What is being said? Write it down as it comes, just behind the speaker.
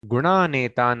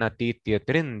गुणानेतानतीत्य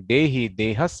त्रिन देहि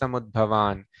देह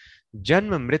समुद्भवान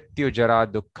Janma mrityu jara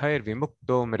dukkhair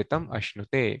vimukto mritam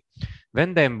ashnute.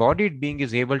 When the embodied being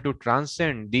is able to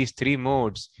transcend these three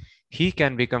modes, he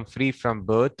can become free from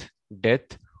birth,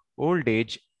 death, old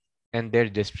age, and their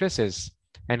distresses,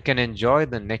 and can enjoy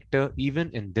the nectar even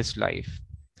in this life.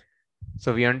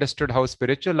 So we understood how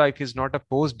spiritual life is not a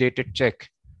post-dated check.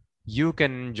 You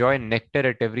can enjoy nectar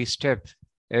at every step.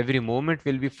 Every moment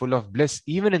will be full of bliss,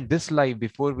 even in this life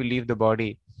before we leave the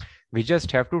body. We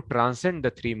just have to transcend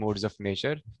the three modes of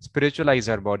nature, spiritualize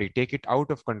our body, take it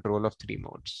out of control of three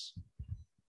modes.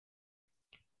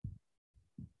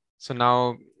 So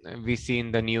now we see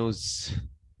in the news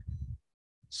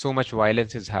so much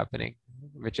violence is happening,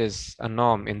 which is a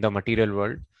norm in the material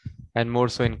world, and more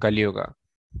so in Kali Yuga.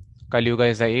 Kali Yuga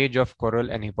is the age of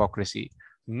quarrel and hypocrisy.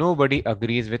 Nobody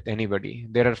agrees with anybody.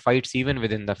 There are fights even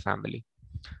within the family.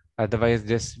 Otherwise,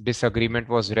 this disagreement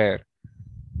was rare.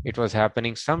 It was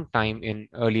happening sometime in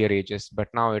earlier ages, but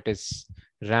now it is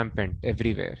rampant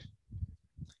everywhere.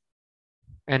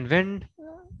 And when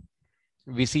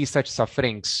we see such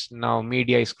sufferings, now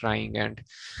media is crying and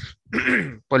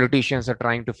politicians are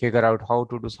trying to figure out how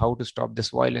to stop this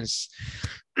violence.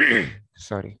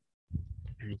 Sorry.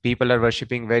 People are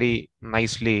worshipping very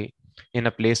nicely in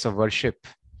a place of worship,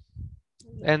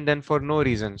 and then for no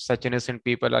reason such innocent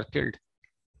people are killed.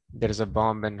 There is a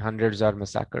bomb and hundreds are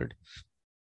massacred,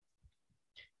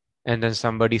 and then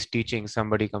somebody's teaching,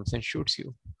 somebody comes and shoots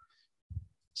you.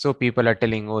 So people are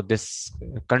telling, oh, this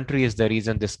country is the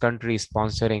reason, this country is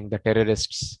sponsoring the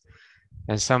terrorists.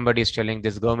 And somebody is telling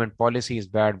this government policy is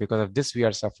bad, because of this we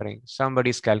are suffering.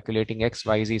 Somebody is calculating X,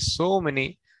 Y, Z, so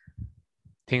many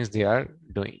things they are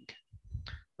doing.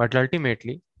 But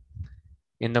ultimately,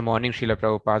 in the morning, Srila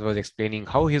Prabhupada was explaining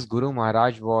how his Guru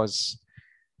Maharaj was,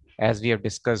 as we have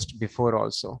discussed before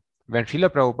also. When Srila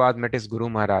Prabhupada met his Guru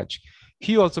Maharaj,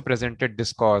 he also presented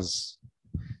this cause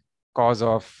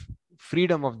of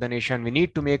freedom of the nation. We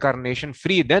need to make our nation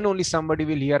free. Then only somebody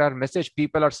will hear our message.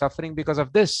 People are suffering because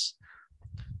of this.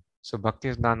 So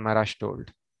Bhaktisiddhanta Maharaj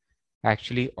told,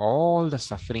 actually, all the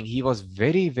suffering, he was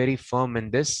very, very firm in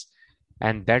this.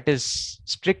 And that is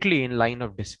strictly in line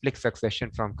of disciplic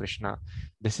succession from Krishna.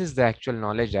 This is the actual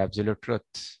knowledge, absolute truth.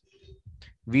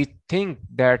 We think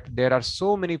that there are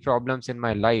so many problems in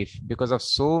my life because of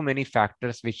so many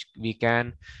factors which we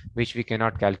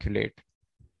cannot calculate.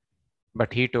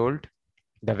 But he told,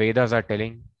 the Vedas are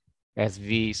telling, as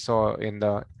we saw in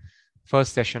the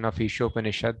first session of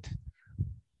Ishopanishad,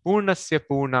 Purnasya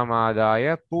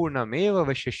Purnamadaya Purnameva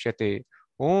Vishishyate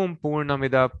Om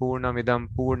Purnamida Purnamidam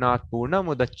Purnat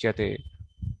Purnamudachyate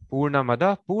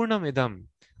Purnamada Purnamidam.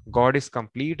 God is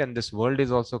complete and this world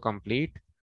is also complete,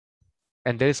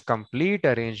 and there is complete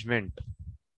arrangement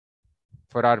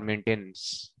for our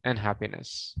maintenance and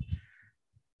happiness.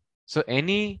 So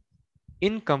any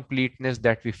incompleteness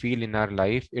that we feel in our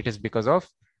life, it is because of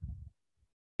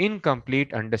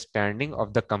incomplete understanding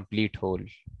of the complete whole,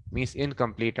 means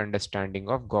incomplete understanding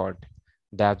of God,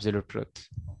 the absolute truth.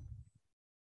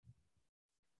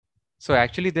 So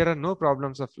actually there are no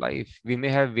problems of life. We may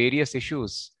have various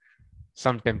issues,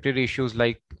 some temporary issues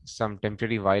like some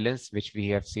temporary violence, which we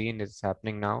have seen is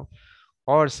happening now,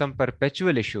 or some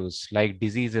perpetual issues like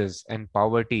diseases and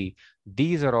poverty.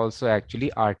 These are also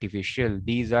actually artificial.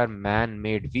 These are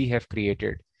man-made. We have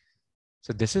created.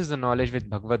 So this is the knowledge which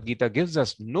Bhagavad Gita gives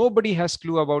us. Nobody has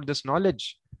clue about this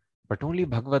knowledge, but only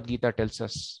Bhagavad Gita tells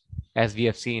us, as we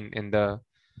have seen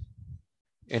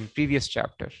in previous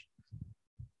chapter,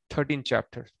 13th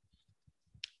chapter.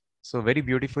 So very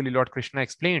beautifully Lord Krishna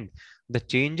explained, the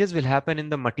changes will happen in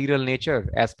the material nature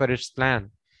as per its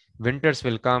plan. Winters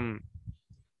will come,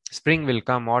 spring will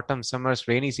come, autumn, summers,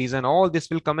 rainy season, all this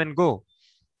will come and go.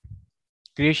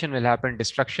 Creation will happen,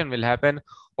 destruction will happen.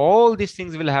 All these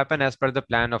things will happen as per the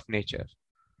plan of nature.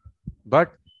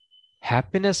 But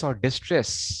happiness or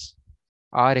distress,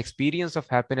 our experience of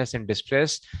happiness and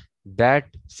distress, that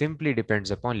simply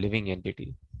depends upon living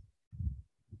entity.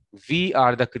 We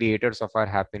are the creators of our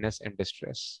happiness and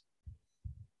distress.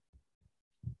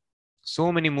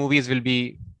 So many movies will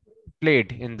be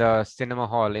played in the cinema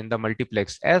hall, in the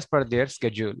multiplex, as per their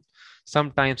schedule.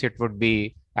 Sometimes it would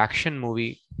be action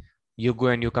movie, you go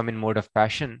and you come in mode of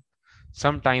passion.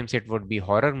 Sometimes it would be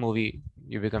horror movie,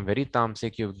 you become very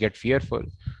tamasic, you get fearful.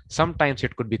 Sometimes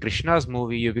it could be Krishna's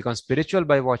movie, you become spiritual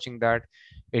by watching that.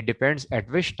 It depends at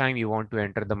which time you want to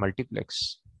enter the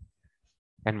multiplex.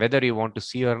 And whether you want to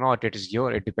see or not,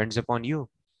 it depends upon you.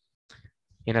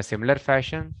 In a similar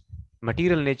fashion,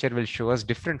 material nature will show us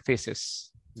different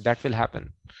faces. That will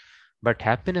happen. But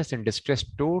happiness and distress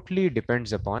totally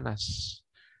depends upon us.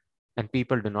 And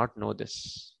people do not know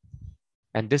this.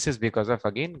 And this is because of,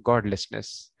 again,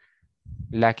 godlessness,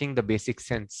 lacking the basic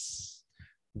sense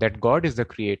that God is the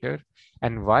creator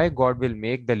and why God will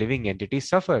make the living entity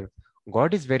suffer.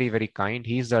 God is very, very kind.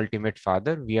 He is the ultimate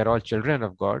father. We are all children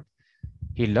of God.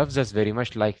 He loves us very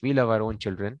much like we love our own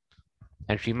children.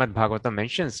 And Srimad Bhagavatam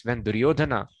mentions when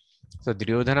Duryodhana, so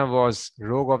Duryodhana was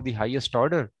rogue of the highest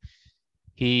order.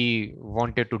 He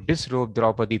wanted to disrobe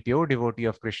Draupadi, pure devotee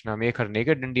of Krishna, make her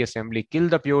naked in the assembly, kill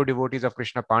the pure devotees of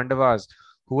Krishna, Pandavas,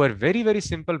 who were very, very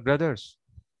simple brothers.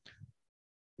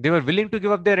 They were willing to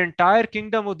give up their entire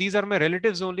kingdom. Oh, these are my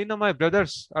relatives only, no, my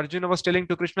brothers. Arjuna was telling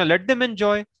to Krishna, let them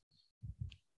enjoy.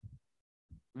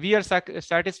 We are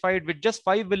satisfied with just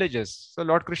 5 villages. So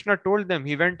Lord Krishna told them,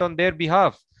 he went on their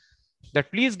behalf,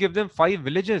 that please give them 5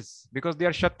 villages because they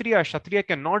are Kshatriya. Kshatriya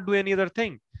cannot do any other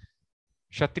thing.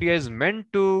 Kshatriya is meant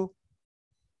to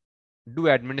do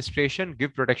administration,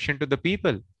 give protection to the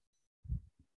people.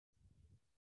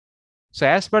 So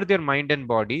as per their mind and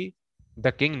body,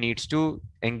 the king needs to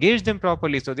engage them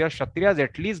properly. So they are Kshatriyas,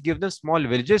 at least give them small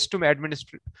villages to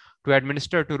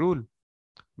administer, to rule.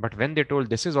 But when they told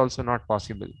this is also not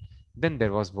possible, then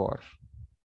there was war.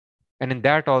 And in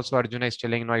that also Arjuna is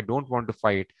telling, no, I don't want to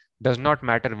fight. Does not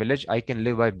matter village, I can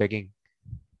live by begging.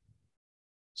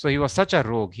 So he was such a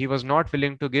rogue. He was not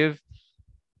willing to give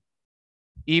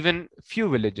even few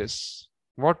villages.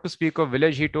 What to speak of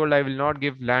village? He told, I will not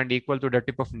give land equal to the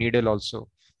tip of needle also.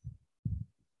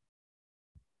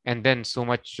 And then so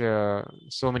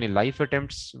many life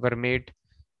attempts were made,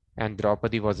 and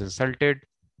Draupadi was insulted.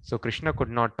 So Krishna could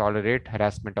not tolerate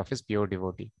harassment of his pure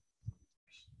devotee.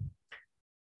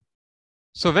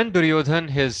 So when Duryodhan,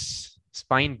 his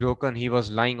spine broken, he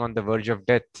was lying on the verge of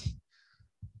death.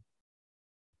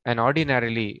 And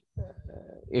ordinarily,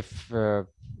 if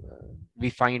we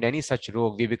find any such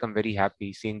rogue, we become very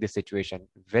happy seeing this situation.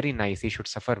 Very nice, he should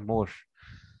suffer more.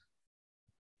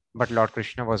 But Lord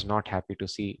Krishna was not happy to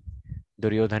see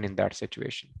Duryodhan in that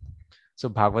situation. So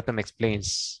Bhagavatam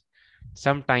explains,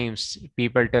 sometimes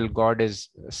people tell God is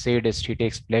sadist, he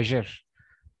takes pleasure.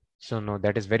 So no,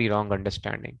 that is very wrong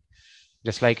understanding.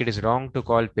 Just like it is wrong to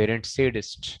call parents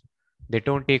sadist. They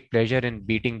don't take pleasure in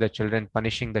beating the children,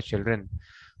 punishing the children.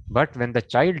 But when the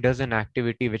child does an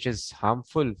activity which is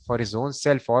harmful for his own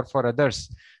self or for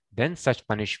others, then such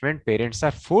punishment parents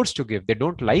are forced to give. They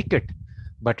don't like it,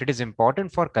 but it is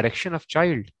important for correction of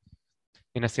child.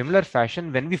 In a similar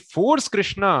fashion, when we force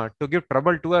Krishna to give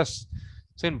trouble to us,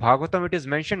 so in Bhagavatam it is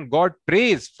mentioned, God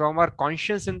prays from our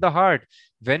conscience in the heart.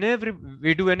 Whenever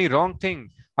we do any wrong thing,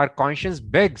 our conscience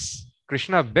begs.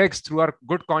 Krishna begs through our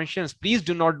good conscience, please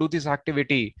do not do this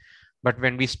activity. But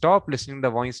when we stop listening to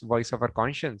the voice of our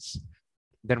conscience,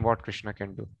 then what Krishna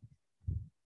can do?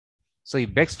 So he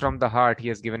begs from the heart. He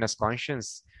has given us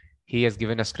conscience. He has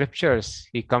given us scriptures.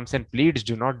 He comes and pleads,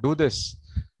 do not do this.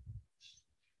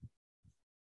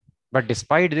 But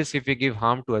despite this, if we give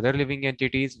harm to other living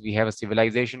entities, we have a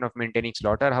civilization of maintaining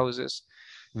slaughterhouses.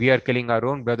 We are killing our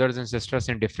own brothers and sisters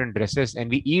in different dresses and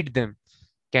we eat them.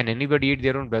 Can anybody eat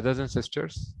their own brothers and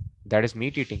sisters? That is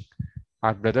meat eating.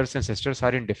 Our brothers and sisters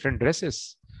are in different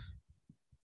dresses.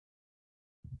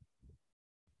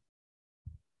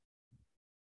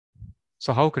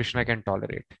 So how Krishna can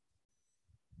tolerate?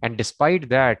 And despite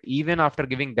that, even after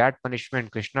giving that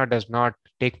punishment, Krishna does not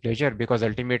take pleasure because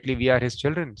ultimately we are his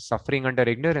children, suffering under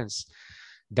ignorance.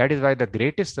 That is why the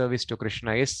greatest service to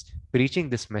Krishna is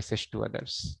preaching this message to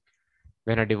others.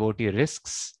 When a devotee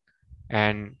risks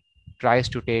and tries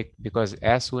to take, because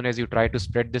as soon as you try to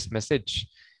spread this message,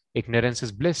 ignorance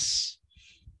is bliss.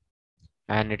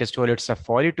 And it is told it's a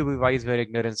folly to be wise where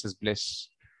ignorance is bliss.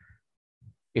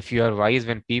 If you are wise,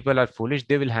 when people are foolish,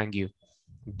 they will hang you.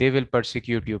 They will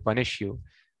persecute you, punish you.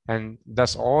 And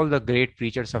thus all the great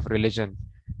preachers of religion,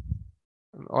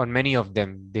 or many of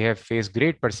them, they have faced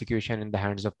great persecution in the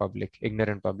hands of public,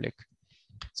 ignorant public.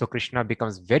 So Krishna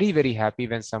becomes very, very happy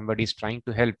when somebody is trying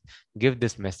to help give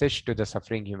this message to the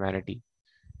suffering humanity.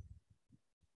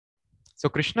 So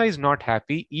Krishna is not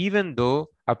happy even though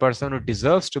a person who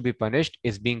deserves to be punished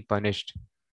is being punished.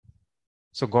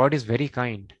 So God is very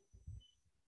kind.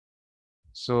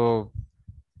 So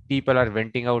people are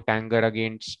venting out anger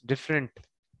against different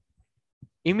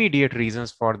immediate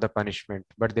reasons for the punishment,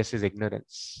 but this is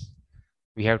ignorance.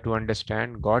 We have to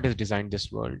understand God has designed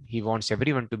this world. He wants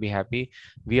everyone to be happy.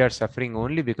 We are suffering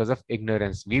only because of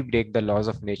ignorance. We break the laws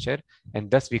of nature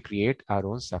and thus we create our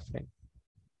own suffering.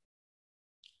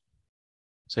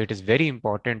 So it is very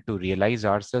important to realize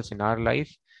ourselves in our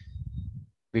life.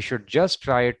 We should just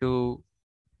try to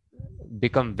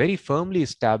become very firmly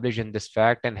established in this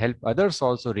fact and help others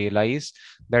also realize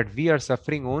that we are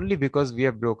suffering only because we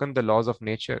have broken the laws of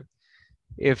nature.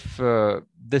 If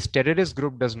this terrorist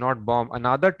group does not bomb,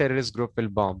 another terrorist group will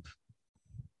bomb.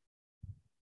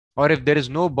 Or if there is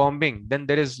no bombing, then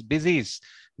there is disease.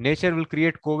 Nature will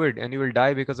create COVID and you will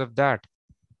die because of that.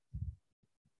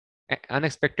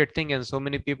 Unexpected thing, and so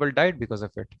many people died because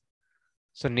of it.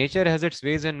 So nature has its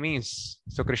ways and means.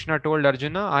 So Krishna told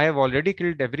Arjuna, I have already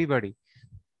killed everybody.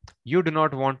 You do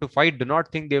not want to fight, do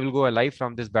not think they will go alive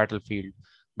from this battlefield.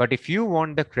 But if you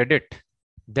want the credit,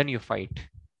 then you fight.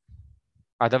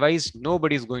 Otherwise,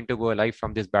 nobody is going to go alive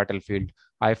from this battlefield.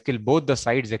 I have killed both the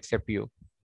sides except you,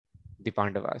 the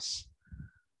Pandavas.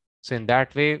 So in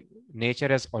that way, nature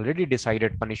has already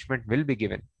decided punishment will be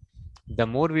given. The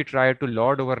more we try to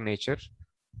lord over nature,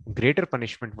 greater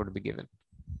punishment would be given.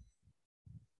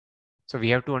 So we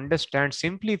have to understand,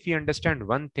 simply if we understand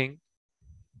one thing,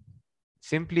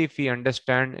 simply if we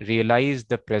understand, realize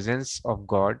the presence of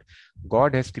God,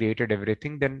 God has created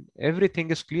everything, then everything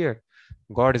is clear.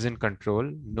 God is in control.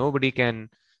 Nobody can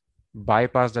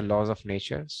bypass the laws of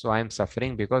nature. So I am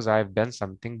suffering because I have done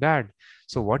something bad.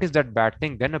 So what is that bad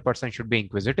thing? Then a person should be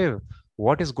inquisitive.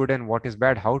 What is good and what is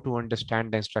bad? How to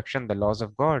understand the instruction, the laws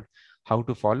of God, how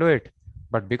to follow it.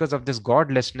 But because of this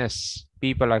godlessness,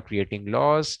 people are creating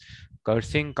laws,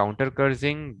 cursing, counter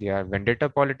cursing, they are vendetta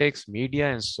politics,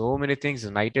 media, and so many things,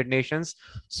 United Nations.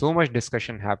 So much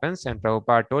discussion happens. And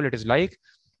Prabhupada told it is like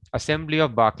assembly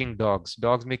of barking dogs.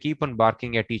 Dogs may keep on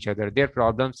barking at each other. Their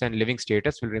problems and living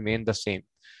status will remain the same.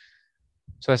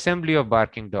 So assembly of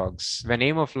barking dogs. When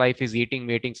aim of life is eating,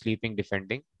 mating, sleeping,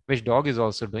 defending, which dog is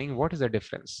also doing, what is the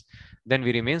difference? Then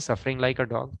we remain suffering like a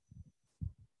dog.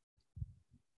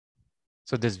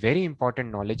 So this very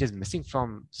important knowledge is missing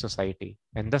from society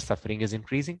and the suffering is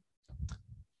increasing.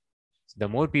 So the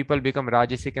more people become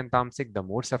Rajasic and Tamasic, the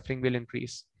more suffering will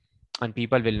increase. And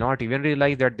people will not even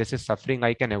realize that this is suffering,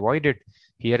 I can avoid it.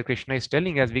 Here Krishna is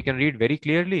telling, as we can read very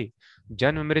clearly,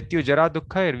 Janma Mrityu Jara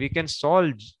Dukkha, we can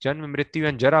solve Janma Mrityu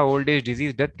and Jara, old age,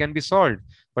 disease, death can be solved.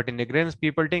 But in ignorance,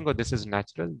 people think, oh, this is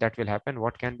natural, that will happen,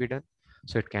 what can be done?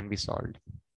 So it can be solved.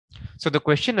 So the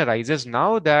question arises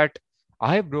now that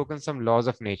I have broken some laws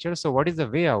of nature, so what is the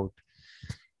way out?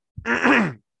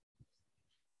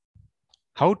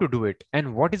 How to do it,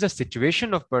 and what is the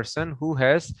situation of person who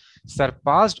has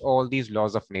surpassed all these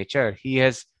laws of nature? He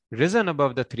has risen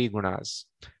above the three gunas.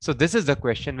 So this is the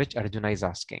question which Arjuna is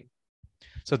asking.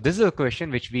 So this is a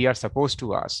question which we are supposed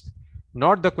to ask,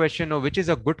 not the question of which is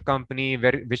a good company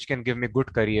which can give me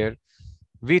good career.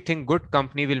 We think good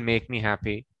company will make me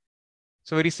happy.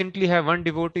 So we recently have one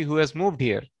devotee who has moved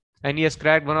here and he has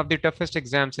cracked one of the toughest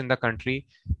exams in the country,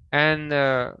 and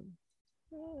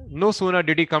no sooner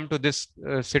did he come to this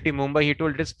city, Mumbai, he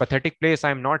told, this pathetic place,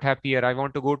 I'm not happy here. I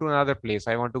want to go to another place.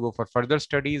 I want to go for further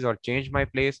studies or change my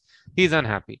place. He's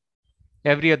unhappy.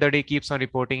 Every other day keeps on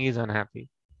reporting he's unhappy.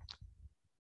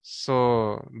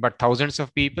 So, but thousands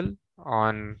of people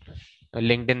on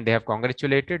LinkedIn, they have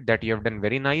congratulated that you have done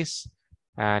very nice.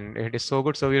 And it is so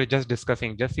good. So we were just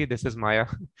discussing, just see, this is Maya.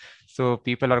 So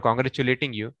people are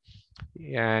congratulating you.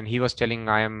 And he was telling,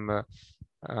 I am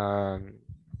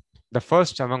the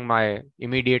first among my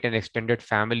immediate and extended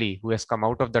family who has come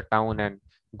out of the town and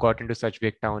got into such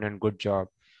big town and good job.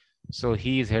 So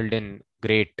he is held in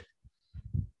great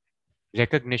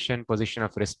recognition, position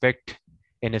of respect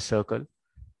in his circle.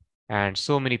 And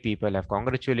so many people have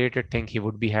congratulated, think he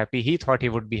would be happy. He thought he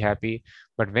would be happy,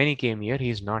 but when he came here, he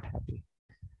is not happy.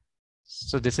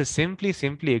 So this is simply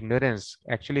ignorance.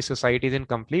 Actually, society is in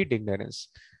complete ignorance.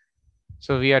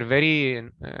 So we are very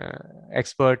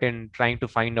expert in trying to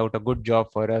find out a good job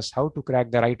for us, how to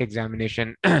crack the right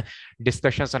examination,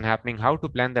 discussions on happening, how to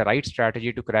plan the right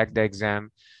strategy to crack the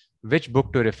exam, which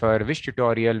book to refer, which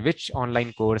tutorial, which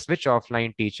online course, which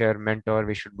offline teacher, mentor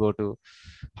we should go to,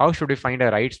 how should we find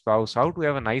a right spouse, how to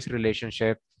have a nice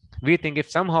relationship. We think if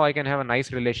somehow I can have a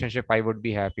nice relationship, I would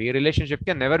be happy. Relationship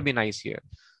can never be nice here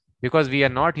because we are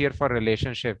not here for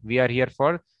relationship. We are here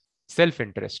for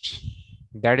self-interest.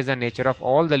 That is the nature of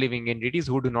all the living entities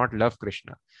who do not love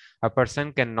Krishna. A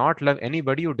person cannot love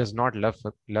anybody who does not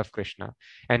love Krishna.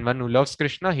 And one who loves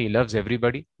Krishna, he loves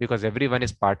everybody because everyone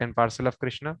is part and parcel of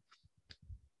Krishna.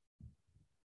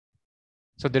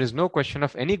 So there is no question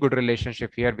of any good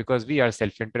relationship here because we are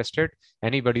self-interested.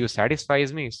 Anybody who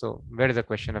satisfies me, so where is the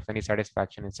question of any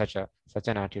satisfaction in such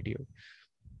an attitude?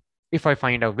 If I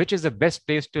find out which is the best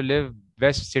place to live,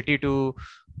 best city to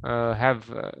have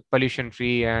pollution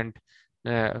free and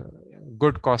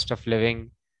good cost of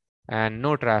living, and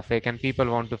no traffic, and people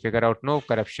want to figure out no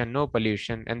corruption, no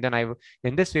pollution, and then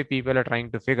in this way people are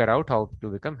trying to figure out how to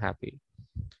become happy,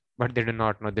 but they do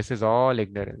not know. This is all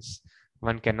ignorance.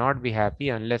 One cannot be happy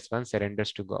unless one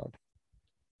surrenders to God,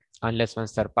 unless one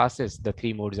surpasses the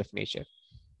three modes of nature.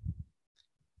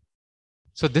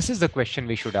 So this is the question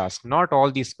we should ask, not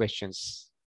all these questions.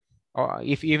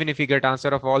 If even if we get answer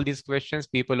of all these questions,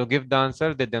 people who give the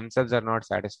answer, they themselves are not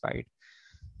satisfied.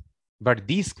 But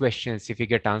these questions, if we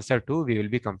get answer to, we will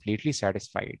be completely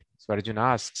satisfied. So Arjuna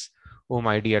asks, "Oh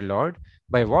my dear Lord,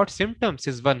 by what symptoms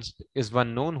is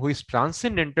one known who is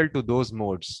transcendental to those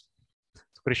modes?"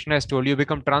 So Krishna has told you,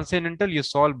 become transcendental, you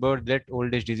solve birth, death,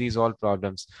 old age, disease, all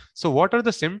problems. So what are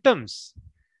the symptoms?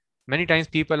 Many times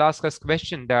people ask us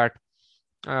question that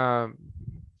uh,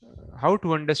 how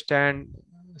to understand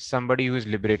somebody who is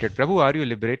liberated. Prabhu, are you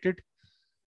liberated?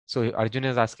 So Arjuna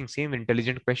is asking same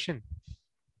intelligent question.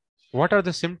 What are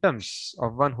the symptoms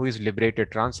of one who is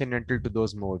liberated, transcendental to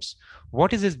those modes?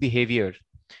 What is his behavior?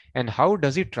 And how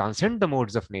does he transcend the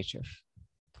modes of nature?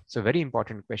 It's a very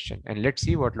important question. And let's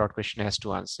see what Lord Krishna has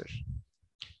to answer.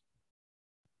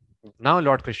 Now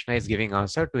Lord Krishna is giving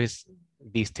answer to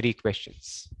these three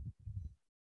questions.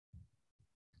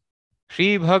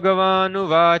 Shri Bhagavanu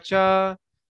Vacha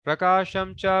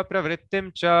Prakasham cha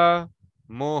pravrittim cha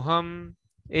moham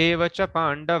eva cha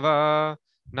pandava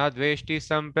nadveshti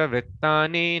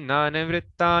sampravrittani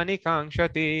nanavrittani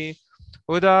kankshati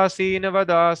udasina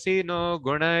vadasino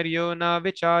gunaryo na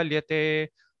vichalyate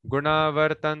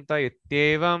gunavartanta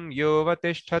ityevam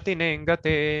yovatishthati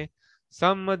nengate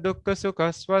samdukha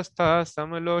sukha swastha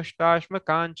samaloštāśma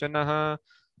kañcanah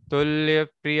तुल्य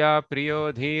प्रिया प्रियो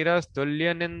धीरस्तुल्य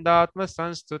निंदात्म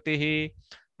संस्तुतिः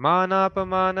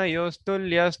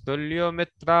मानापमानयोस्तुल्यस्तुल्यो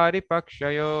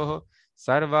मित्रारिपक्षयोः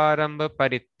सर्वारंभ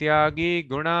परित्यागी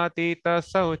गुणातीत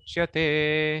स उच्यते.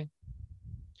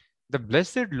 The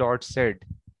blessed Lord said,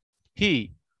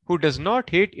 "He who does not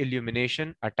hate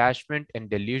illumination, attachment, and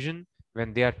delusion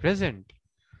when they are present,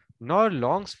 nor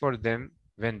longs for them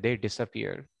when they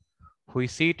disappear, who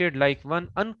is seated like one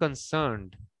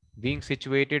unconcerned, being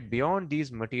situated beyond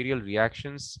these material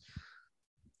reactions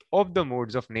of the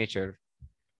modes of nature,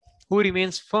 who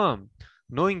remains firm,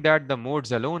 knowing that the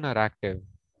modes alone are active,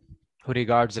 who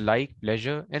regards like,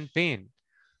 pleasure, and pain,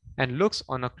 and looks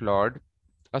on a clod,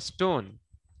 a stone,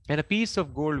 and a piece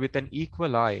of gold with an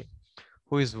equal eye,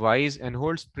 who is wise and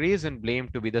holds praise and blame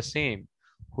to be the same,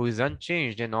 who is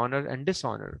unchanged in honor and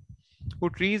dishonor, who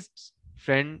treats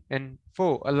friend and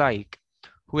foe alike,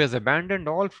 who has abandoned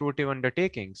all fruitive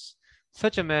undertakings.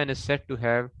 Such a man is said to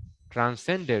have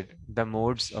transcended the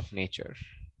modes of nature."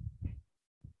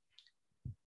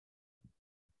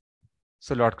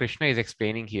 So Lord Krishna is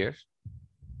explaining here,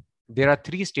 there are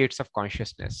three states of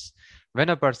consciousness. When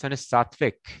a person is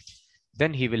sattvic,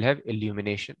 then he will have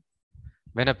illumination.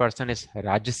 When a person is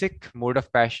rajasic, mode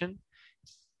of passion,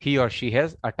 he or she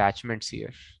has attachments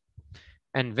here.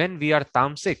 And when we are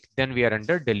tamasic, then we are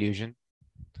under delusion.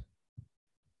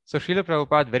 So Srila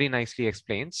Prabhupada very nicely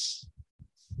explains,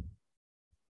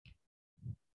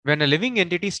 when a living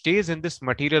entity stays in this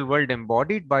material world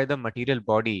embodied by the material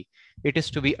body, it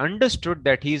is to be understood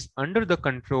that he is under the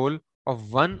control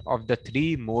of one of the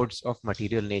three modes of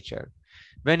material nature.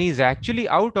 When he is actually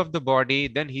out of the body,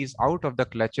 then he is out of the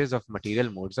clutches of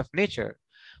material modes of nature.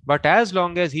 But as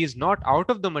long as he is not out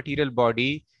of the material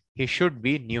body, he should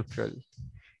be neutral.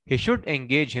 He should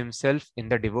engage himself in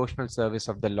the devotional service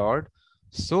of the Lord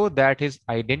so that his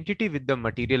identity with the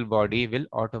material body will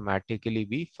automatically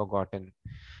be forgotten.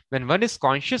 When one is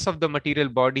conscious of the material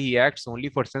body, he acts only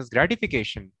for sense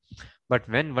gratification. But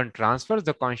when one transfers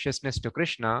the consciousness to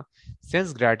Krishna,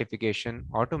 sense gratification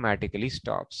automatically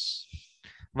stops.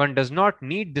 One does not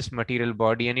need this material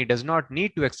body, and he does not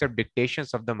need to accept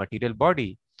dictations of the material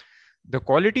body. The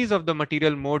qualities of the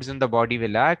material modes in the body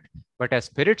will act, but as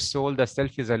spirit soul, the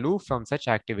self is aloof from such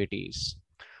activities.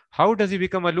 How does he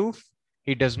become aloof?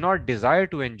 He does not desire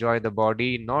to enjoy the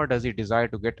body, nor does he desire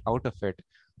to get out of it.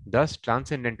 Thus,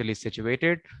 transcendentally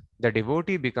situated, the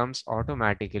devotee becomes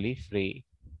automatically free.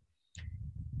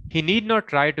 He need not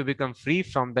try to become free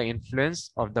from the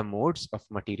influence of the modes of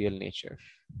material nature.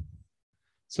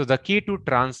 So the key to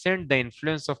transcend the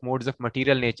influence of modes of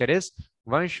material nature is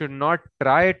one should not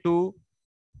try to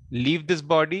leave this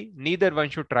body, neither one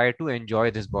should try to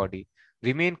enjoy this body.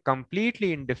 Remain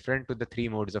completely indifferent to the three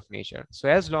modes of nature. So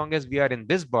as long as we are in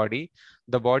this body,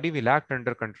 the body will act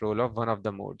under control of one of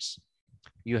the modes.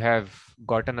 You have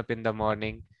gotten up in the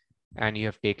morning and you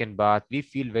have taken bath. We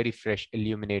feel very fresh,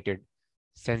 illuminated.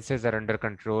 Senses are under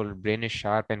control. Brain is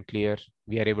sharp and clear.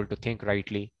 We are able to think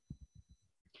rightly.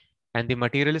 And the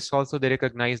materialists also, they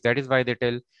recognize, that is why they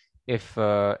tell, If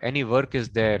any work is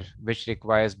there which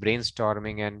requires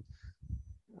brainstorming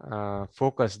and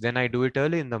focus, then I do it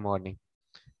early in the morning,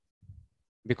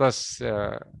 because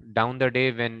down the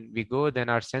day when we go, then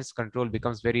our sense control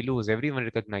becomes very loose. Everyone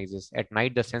recognizes at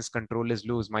night the sense control is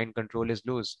loose, mind control is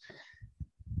loose.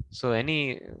 So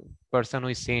any person who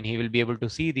is sane, he will be able to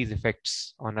see these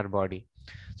effects on our body.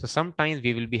 So sometimes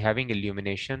we will be having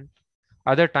illumination,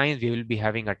 other times we will be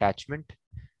having attachment.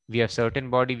 We have certain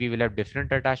body, we will have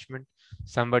different attachment.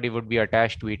 Somebody would be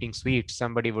attached to eating sweets,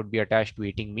 somebody would be attached to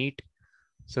eating meat.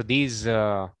 So these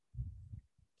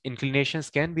inclinations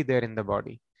can be there in the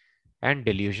body. And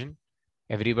delusion,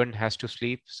 everyone has to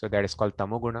sleep, so that is called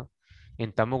tamoguna.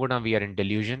 In tamoguna we are in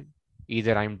delusion,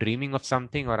 either I'm dreaming of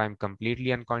something or I'm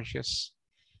completely unconscious.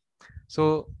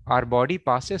 So our body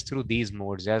passes through these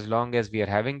modes. As long as we are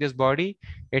having this body,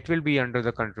 it will be under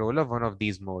the control of one of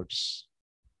these modes.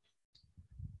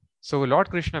 So Lord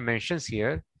Krishna mentions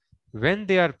here, when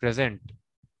they are present,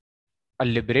 a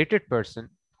liberated person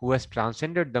who has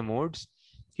transcended the modes,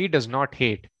 he does not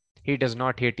hate. He does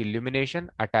not hate illumination,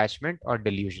 attachment, or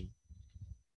delusion,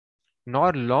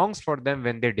 nor longs for them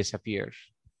when they disappear.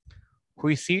 Who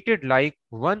is seated like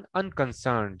one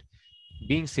unconcerned,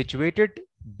 being situated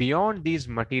beyond these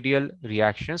material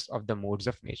reactions of the modes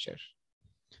of nature.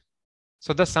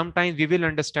 So thus sometimes we will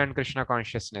understand Krishna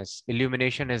consciousness,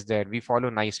 illumination is there, we follow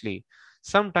nicely.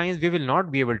 Sometimes we will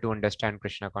not be able to understand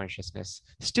Krishna consciousness.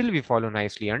 Still we follow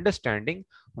nicely, understanding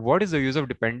what is the use of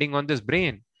depending on this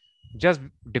brain. Just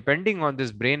depending on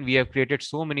this brain, we have created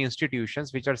so many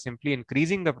institutions which are simply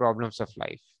increasing the problems of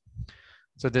life.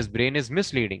 So this brain is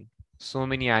misleading. So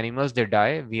many animals, they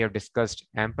die. We have discussed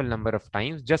ample number of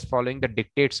times, just following the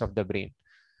dictates of the brain.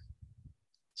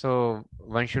 So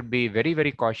one should be very,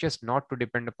 very cautious not to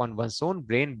depend upon one's own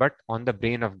brain, but on the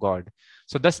brain of God.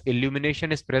 So thus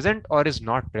illumination is present or is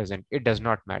not present. It does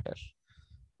not matter.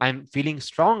 I'm feeling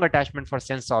strong attachment for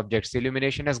sense objects.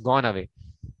 Illumination has gone away,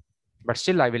 but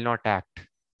still I will not act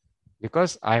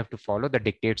because I have to follow the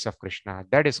dictates of Krishna.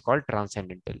 That is called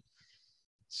transcendental.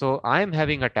 So I am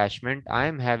having attachment, I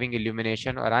am having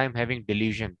illumination, or I am having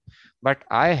delusion, but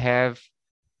I have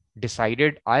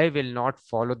decided I will not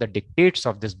follow the dictates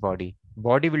of this body.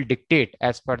 Body will dictate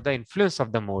as per the influence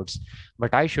of the modes,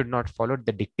 but I should not follow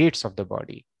the dictates of the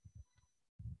body.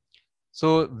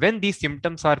 So when these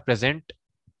symptoms are present,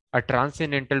 a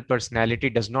transcendental personality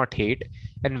does not hate,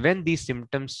 and when these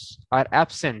symptoms are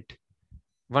absent,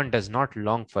 one does not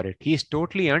long for it. He is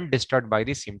totally undisturbed by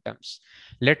the symptoms.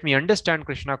 Let me understand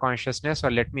Krishna consciousness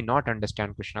or let me not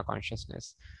understand Krishna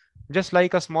consciousness. Just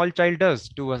like a small child does.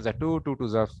 2 ones are 2, 2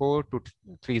 twos are 4, 2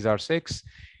 threes are 6.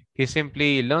 He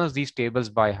simply learns these tables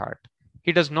by heart.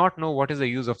 He does not know what is the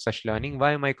use of such learning.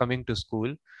 Why am I coming to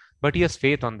school? But he has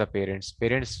faith on the parents.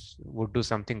 Parents would do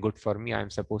something good for me. I am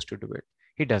supposed to do it.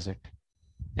 He does it.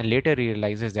 And later he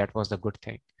realizes that was the good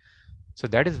thing. So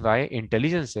that is why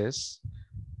intelligence is,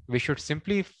 we should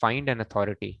simply find an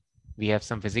authority. We have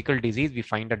some physical disease, we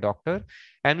find a doctor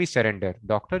and we surrender.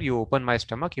 Doctor, you open my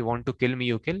stomach, you want to kill me,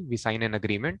 you kill. We sign an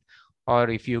agreement. Or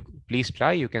if you please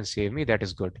try, you can save me, that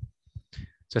is good.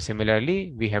 So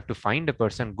similarly, we have to find a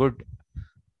person, good,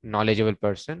 knowledgeable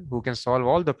person who can solve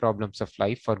all the problems of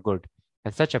life for good.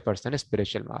 And such a person is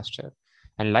spiritual master.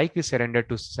 And like we surrender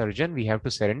to surgeon, we have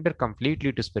to surrender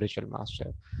completely to spiritual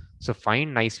master. So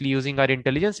find nicely using our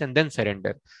intelligence and then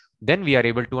surrender. Then we are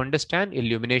able to understand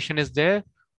illumination is there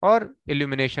or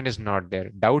illumination is not there.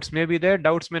 Doubts may be there,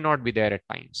 doubts may not be there at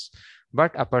times.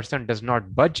 But a person does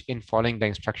not budge in following the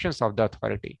instructions of the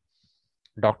authority.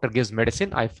 Doctor gives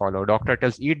medicine, I follow. Doctor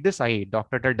tells eat this, I eat.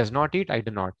 Doctor does not eat, I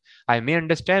do not. I may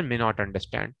understand, may not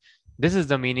understand. This is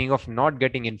the meaning of not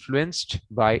getting influenced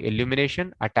by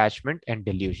illumination, attachment, and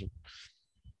delusion.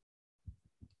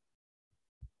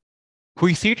 Who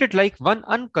is seated like one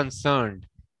unconcerned,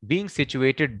 being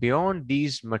situated beyond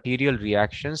these material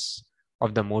reactions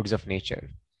of the modes of nature.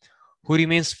 Who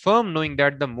remains firm knowing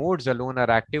that the modes alone are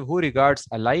active, who regards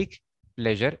alike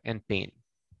pleasure and pain.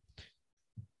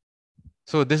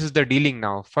 So this is the dealing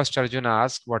now. First Arjuna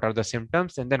asked what are the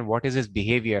symptoms and then what is his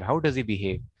behavior? How does he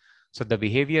behave? So the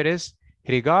behavior is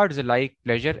he regards alike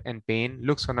pleasure and pain,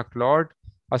 looks on a clod,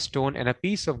 a stone and a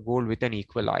piece of gold with an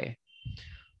equal eye.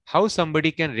 How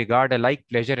somebody can regard alike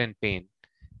pleasure and pain?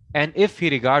 And if he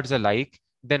regards alike,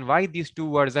 then why these two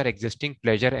words are existing,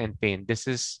 pleasure and pain? This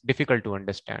is difficult to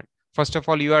understand. First of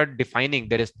all, you are defining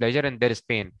there is pleasure and there is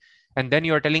pain. And then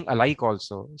you are telling alike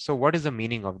also. So what is the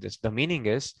meaning of this? The meaning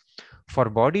is for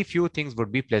body, few things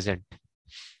would be pleasant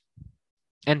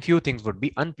and few things would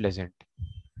be unpleasant.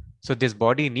 So this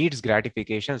body needs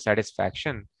gratification,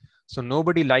 satisfaction. So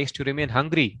nobody likes to remain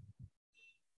hungry.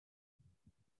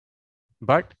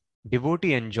 But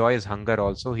devotee enjoys hunger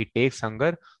also. He takes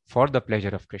hunger for the pleasure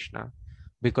of Krishna,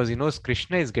 because he knows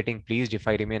Krishna is getting pleased if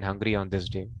I remain hungry on this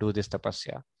day, do this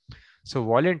tapasya. So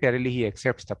voluntarily he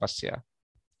accepts tapasya.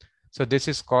 So this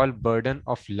is called burden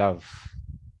of love.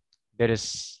 There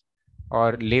is,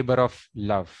 or labor of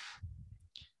love.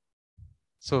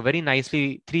 So very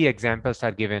nicely, three examples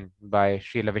are given by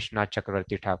Srila Vishwanath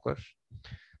Chakravarti Thakur.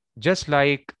 Just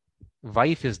like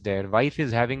wife is there, wife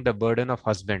is having the burden of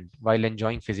husband while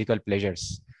enjoying physical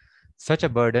pleasures. Such a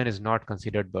burden is not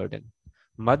considered burden.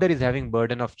 Mother is having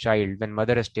burden of child when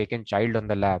mother has taken child on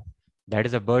the lap. That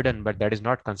is a burden, but that is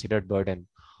not considered burden.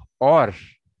 Or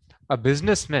a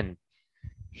businessman,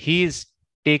 he is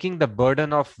taking the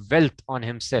burden of wealth on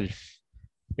himself.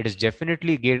 It is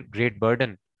definitely a great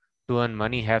burden to earn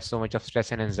money, have so much of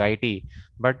stress and anxiety,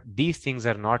 but these things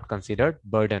are not considered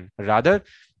burden. Rather,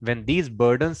 when these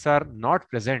burdens are not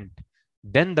present,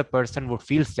 then the person would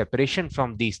feel separation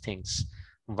from these things.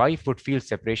 Wife would feel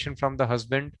separation from the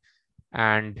husband,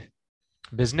 and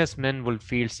businessmen will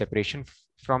feel separation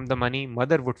from the money.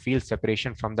 Mother would feel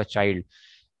separation from the child,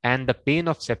 and the pain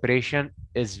of separation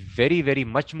is very, very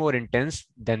much more intense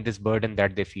than this burden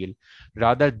that they feel.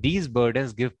 Rather, these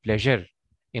burdens give pleasure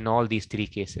in all these three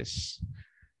cases.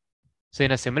 So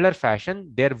in a similar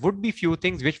fashion, there would be few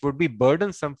things which would be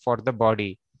burdensome for the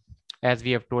body, as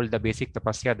we have told the basic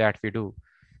tapasya that we do.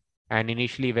 And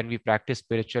initially when we practice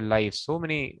spiritual life, so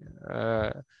many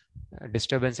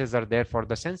disturbances are there for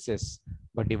the senses,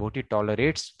 but devotee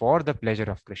tolerates for the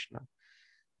pleasure of Krishna.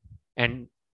 And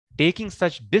taking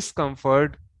such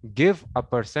discomfort give a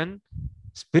person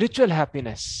spiritual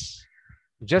happiness.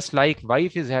 Just like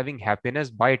wife is having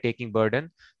happiness by taking burden,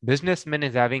 businessman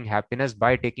is having happiness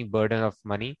by taking burden of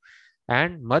money,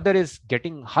 and mother is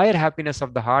getting higher happiness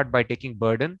of the heart by taking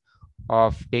burden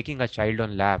of taking a child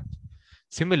on lap.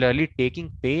 Similarly,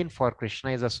 taking pain for Krishna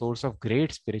is a source of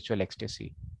great spiritual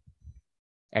ecstasy.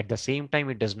 At the same time,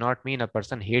 it does not mean a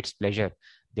person hates pleasure.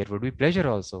 There would be pleasure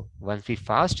also. Once we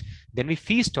fast, then we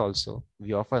feast also.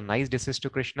 We offer nice dishes to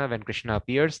Krishna when Krishna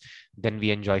appears. Then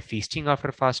we enjoy feasting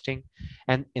after fasting.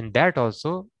 And in that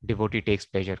also, devotee takes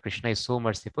pleasure. Krishna is so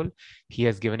merciful. He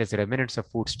has given his remnants of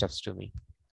foodstuffs to me.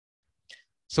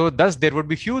 So thus there would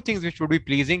be few things which would be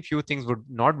pleasing, few things would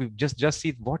not be. Just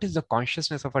see what is the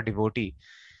consciousness of a devotee.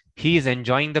 He is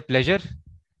enjoying the pleasure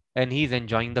and he is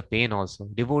enjoying the pain also.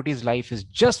 Devotee's life is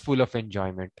just full of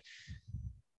enjoyment.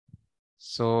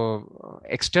 So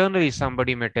externally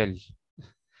somebody may tell.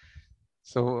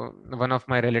 So one of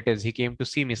my relatives, he came to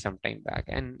see me some time back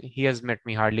and he has met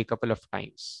me hardly a couple of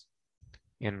times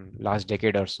in last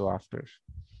decade or so after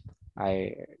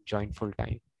I joined full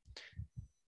time.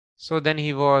 So then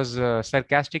he was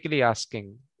sarcastically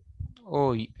asking,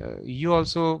 "Oh, you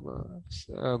also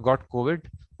got COVID?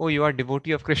 Oh, you are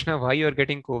devotee of Krishna. Why you are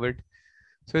getting COVID?"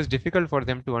 So it's difficult for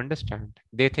them to understand.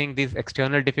 They think this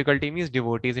external difficulty means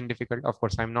devotee is in difficult. Of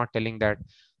course, I'm not telling that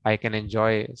I can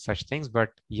enjoy such things,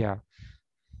 but yeah,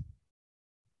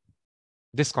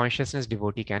 this consciousness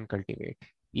devotee can cultivate.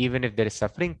 Even if there is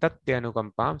suffering, tatya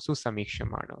anukampam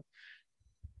susamikshamano.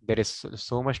 There is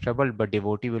so much trouble, but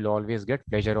devotee will always get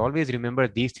pleasure. Always remember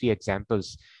these three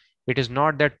examples. It is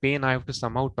not that pain I have to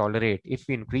somehow tolerate. If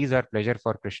we increase our pleasure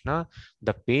for Krishna,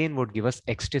 the pain would give us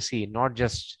ecstasy, not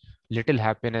just little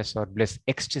happiness or bliss.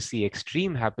 Ecstasy,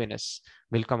 extreme happiness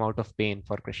will come out of pain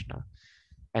for Krishna.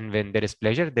 And when there is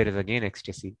pleasure, there is again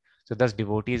ecstasy. So thus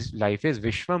devotee's life is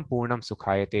Vishwam Purnam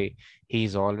Sukhayate. He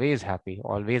is always happy,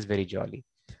 always very jolly.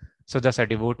 So thus a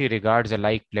devotee regards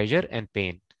alike pleasure and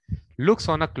pain, looks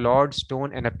on a clod,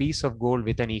 stone, and a piece of gold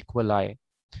with an equal eye.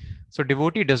 So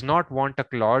devotee does not want a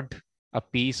clod, a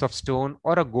piece of stone,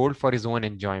 or a gold for his own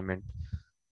enjoyment,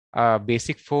 a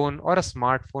basic phone or a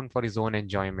smartphone for his own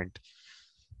enjoyment.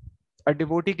 A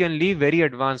devotee can leave very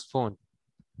advanced phone.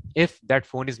 If that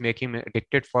phone is making him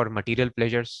addicted for material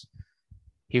pleasures,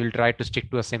 he will try to stick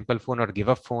to a simple phone or give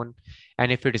up phone.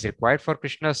 And if it is required for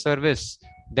Krishna's service,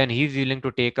 then he is willing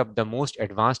to take up the most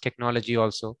advanced technology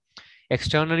also.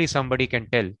 Externally, somebody can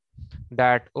tell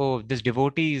that, oh, this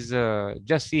devotee is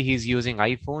just see, he's using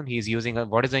iPhone, he's using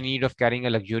what is the need of carrying a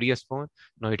luxurious phone?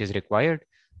 No, it is required.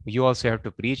 You also have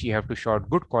to preach, you have to shoot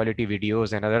good quality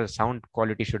videos, and other sound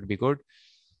quality should be good,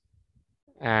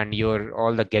 and your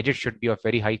all the gadgets should be of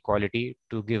very high quality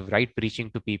to give right preaching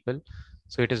to people.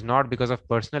 So it is not because of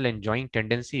personal enjoying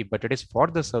tendency, but it is for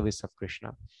the service of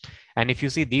Krishna. And if you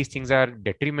see these things are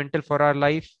detrimental for our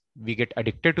life, we get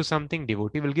addicted to something,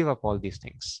 devotee will give up all these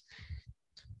things.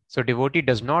 So devotee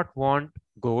does not want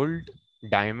gold,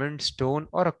 diamond, stone,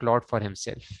 or a cloud for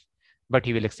himself, but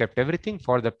he will accept everything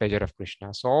for the pleasure of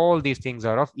Krishna. So all these things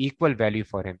are of equal value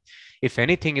for him. If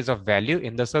anything is of value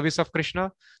in the service of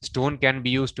Krishna, stone can be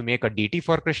used to make a deity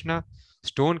for Krishna.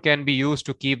 Stone can be used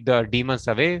to keep the demons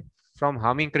away from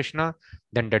harming Krishna.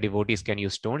 Then the devotees can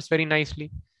use stones very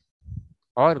nicely.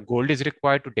 Or gold is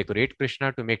required to decorate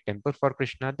Krishna, to make temple for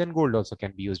Krishna, then gold also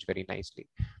can be used very nicely.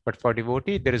 But for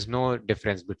devotee, there is no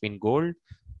difference between gold,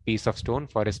 piece of stone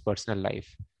for his personal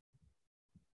life.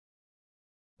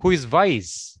 Who is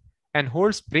wise and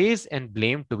holds praise and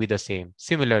blame to be the same.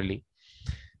 Similarly,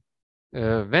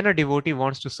 when a devotee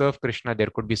wants to serve Krishna,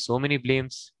 there could be so many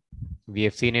blames. We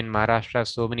have seen in Maharashtra,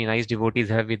 so many nice devotees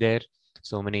have been there,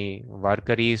 so many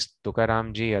Varkaris,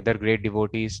 Tukaramji, other great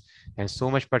devotees, and so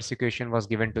much persecution was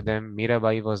given to them.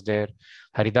 Mirabai was there,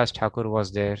 Haridas Thakur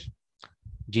was there,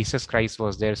 Jesus Christ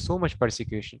was there, so much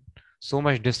persecution, so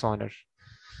much dishonor.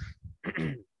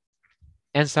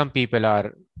 And some people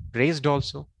are praised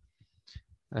also.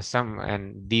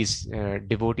 These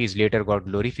devotees later got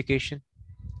glorification,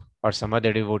 or some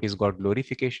other devotees got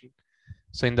glorification.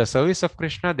 So in the service of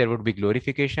Krishna, there would be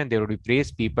glorification, there would be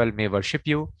praise. People may worship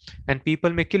you and people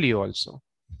may kill you also.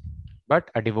 But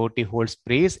a devotee holds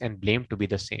praise and blame to be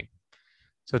the same.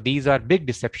 So these are big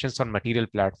deceptions on material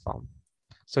platform.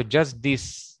 So just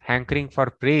this hankering for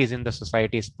praise in the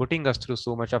society is putting us through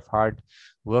so much of hard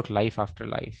work life after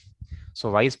life.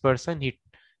 So wise person, he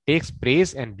takes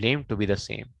praise and blame to be the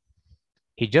same.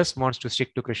 He just wants to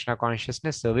stick to Krishna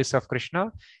consciousness, service of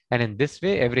Krishna, and in this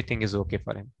way, everything is okay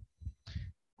for him.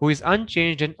 Who is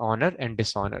unchanged in honor and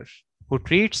dishonor, who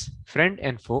treats friend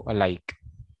and foe alike.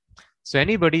 So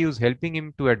anybody who's helping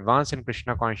him to advance in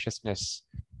Krishna consciousness,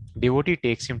 devotee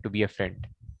takes him to be a friend.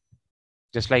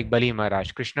 Just like Bali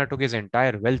Maharaj, Krishna took his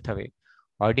entire wealth away.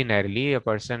 Ordinarily, a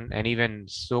person, and even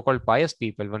so-called pious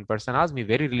people, one person asked me,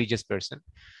 very religious person.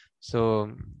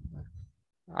 So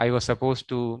I was supposed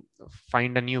to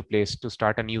find a new place to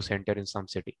start a new center in some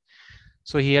city.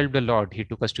 So he helped a lot. He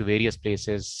took us to various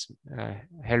places,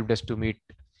 helped us to meet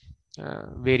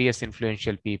various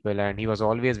influential people, and he was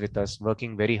always with us,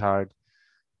 working very hard.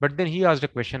 But then he asked a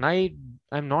question,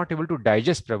 I'm not able to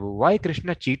digest, Prabhu. Why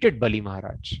Krishna cheated Bali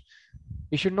Maharaj?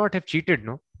 He should not have cheated,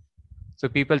 no? So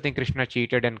people think Krishna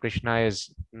cheated and Krishna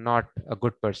is not a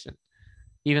good person,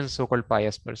 even so-called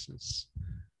pious persons.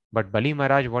 But Bali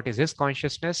Maharaj, what is his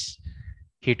consciousness?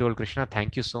 He told Krishna,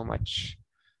 thank you so much.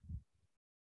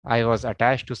 I was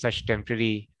attached to such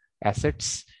temporary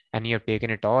assets and you have taken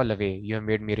it all away. You have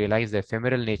made me realize the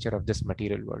ephemeral nature of this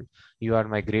material world. You are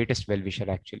my greatest well-wisher,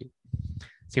 actually.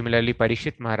 Similarly,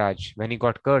 Parikshit Maharaj, when he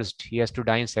got cursed, he has to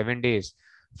die in 7 days.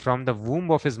 From the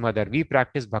womb of his mother, we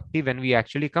practice bhakti when we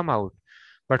actually come out.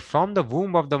 But from the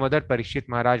womb of the mother, Parikshit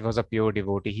Maharaj was a pure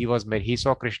devotee. He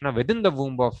saw Krishna within the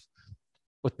womb of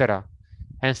Uttara.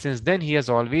 And since then, he has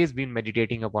always been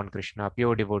meditating upon Krishna, a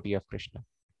pure devotee of Krishna.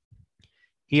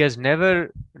 He has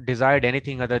never desired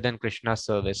anything other than Krishna's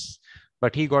service.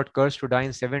 But he got cursed to die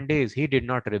in 7 days. He did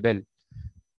not rebel.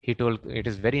 He told, it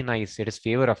is very nice. It is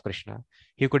favor of Krishna.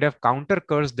 He could have counter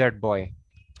cursed that boy.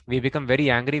 We become very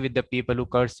angry with the people who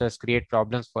curse us, create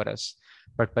problems for us.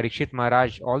 But Parikshit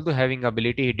Maharaj, although having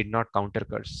ability, he did not counter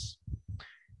curse.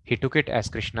 He took it as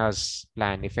Krishna's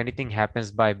plan. If anything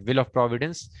happens by will of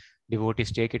providence,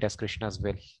 devotees take it as Krishna's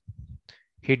will.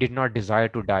 He did not desire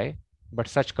to die, but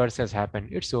such curse has happened.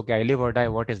 It's okay. I live or die.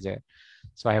 What is there?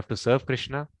 So I have to serve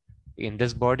Krishna in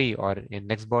this body or in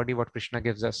next body, what Krishna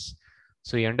gives us.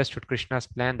 So he understood Krishna's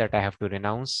plan that I have to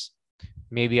renounce.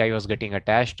 Maybe I was getting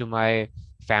attached to my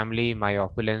family, my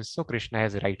opulence. So Krishna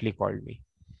has rightly called me.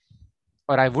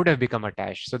 Or I would have become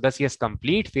attached. So thus he has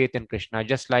complete faith in Krishna,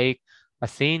 just like a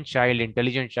sane child,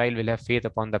 intelligent child will have faith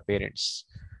upon the parents.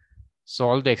 So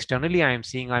although externally I am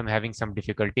seeing I'm having some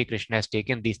difficulty, Krishna has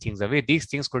taken these things away. These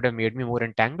things could have made me more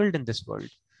entangled in this world.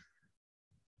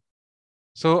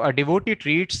 So a devotee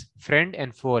treats friend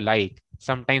and foe alike.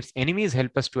 Sometimes enemies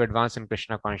help us to advance in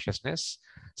Krishna consciousness.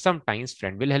 Sometimes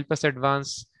friend will help us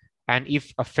advance. And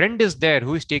if a friend is there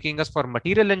who is taking us for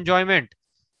material enjoyment,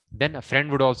 then a friend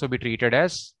would also be treated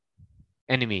as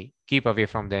enemy. Keep away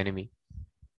from the enemy.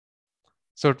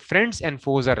 So friends and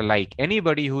foes are alike.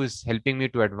 Anybody who is helping me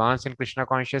to advance in Krishna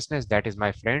consciousness, that is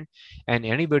my friend. And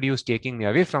anybody who is taking me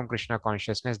away from Krishna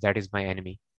consciousness, that is my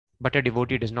enemy. But a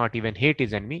devotee does not even hate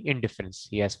his enemy. Indifference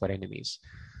he has for enemies.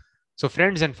 So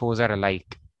friends and foes are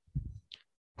alike.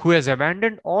 Who has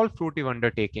abandoned all fruitive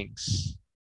undertakings.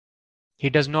 He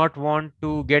does not want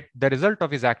to get the result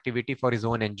of his activity for his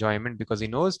own enjoyment because he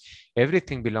knows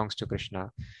everything belongs to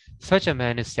Krishna. Such a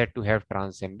man is said to have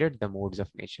transcended the modes of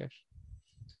nature.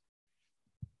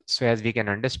 So as we can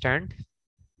understand,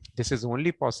 this is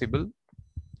only possible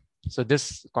So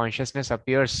this consciousness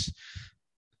appears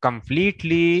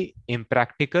completely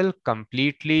impractical,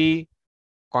 completely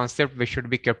concept which should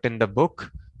be kept in the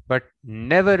book, but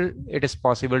never it is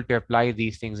possible to apply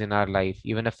these things in our life,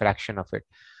 even a fraction of it.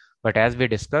 But as we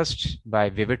discussed by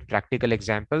vivid practical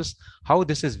examples, how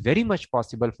this is very much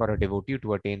possible for a devotee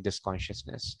to attain this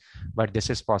consciousness. But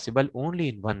this is possible only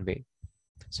in one way.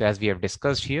 So as we have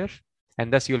discussed here,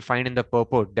 and thus you'll find in the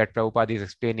purport that Prabhupada is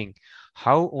explaining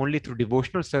how only through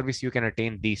devotional service you can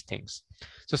attain these things.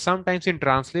 So sometimes in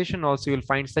translation also you'll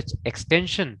find such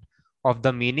extension of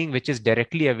the meaning which is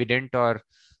directly evident or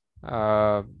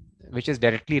uh, which is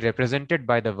directly represented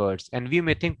by the words. And we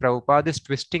may think Prabhupada is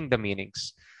twisting the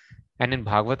meanings. And in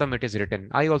Bhagavatam, it is written.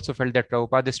 I also felt that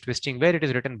Prabhupada is twisting where it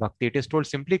is written bhakti. It is told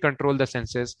simply control the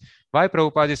senses. Why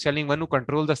Prabhupada is telling one who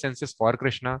control the senses for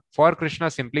Krishna? For Krishna,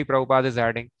 simply Prabhupada is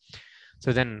adding.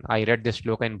 So then I read this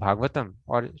shloka in Bhagavatam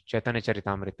or Chaitanya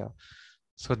Charitamrita.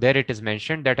 So there it is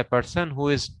mentioned that a person who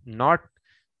is not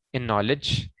in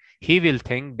knowledge, he will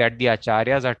think that the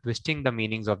acharyas are twisting the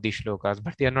meanings of these shlokas,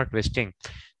 but they are not twisting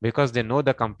because they know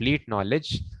the complete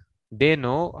knowledge. They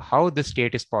know how this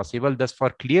state is possible. Thus, for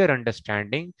clear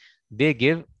understanding, they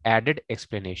give added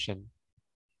explanation.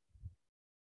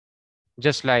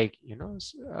 Just like,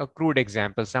 a crude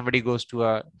example, somebody goes to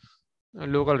a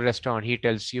local restaurant, he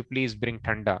tells you, please bring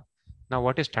thanda. Now,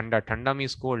 what is thanda? Thanda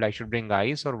means cold. I should bring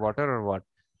ice or water or what?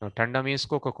 No, thanda means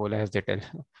Coca-Cola, as they tell,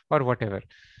 or whatever.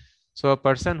 So a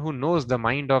person who knows the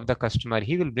mind of the customer,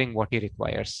 he will bring what he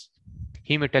requires.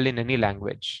 He may tell in any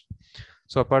language.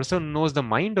 So a person who knows the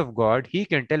mind of God, he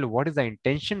can tell what is the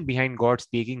intention behind God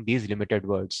speaking these limited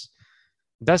words.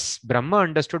 Thus, Brahma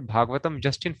understood Bhagavatam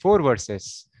just in 4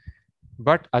 verses.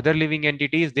 But other living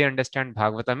entities, they understand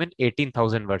Bhagavatam in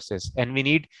 18,000 verses. And we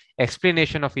need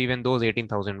explanation of even those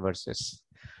 18,000 verses.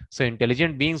 So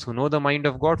intelligent beings who know the mind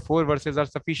of God, 4 verses are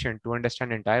sufficient to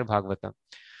understand entire Bhagavatam.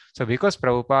 So because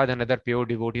Prabhupada and other pure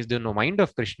devotees do know mind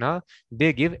of Krishna,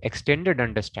 they give extended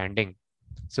understanding.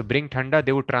 So bring Thanda,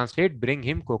 they would translate, bring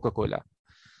him Coca-Cola.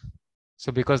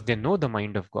 So because they know the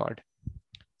mind of God.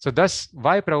 So thus,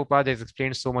 why Prabhupada has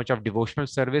explained so much of devotional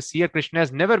service. Here, Krishna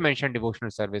has never mentioned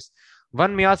devotional service.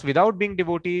 One may ask, without being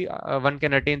devotee, one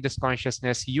can attain this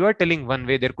consciousness. You are telling one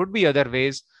way, there could be other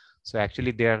ways. So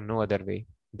actually, there are no other way.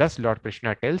 Thus, Lord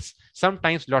Krishna tells.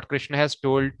 Sometimes Lord Krishna has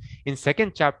told in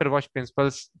 2nd chapter what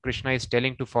principles Krishna is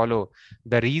telling to follow.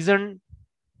 The reason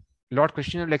Lord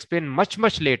Krishna will explain much,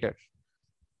 much later.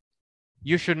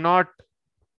 You should not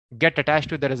get attached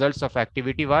to the results of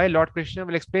activity. Why? Lord Krishna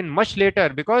will explain much later,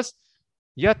 because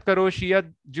yat karoshi yat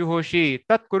juhoshi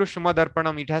tat kurush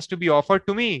madarpanam, it has to be offered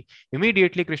to me.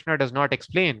 Immediately Krishna does not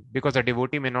explain because a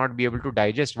devotee may not be able to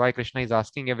digest why Krishna is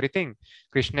asking everything.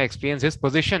 Krishna explains his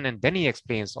position and then he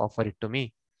explains, offer it to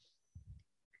me.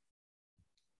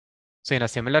 So in a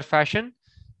similar fashion,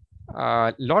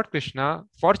 Lord Krishna,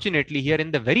 fortunately here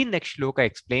in the very next shloka,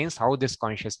 explains how this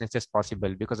consciousness is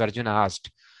possible, because Arjuna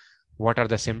asked, what are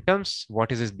the symptoms,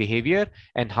 what is his behavior,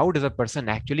 and how does a person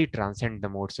actually transcend the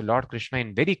mode? So Lord Krishna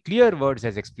in very clear words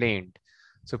has explained.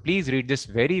 So please read this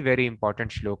very, very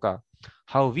important shloka,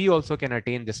 how we also can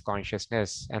attain this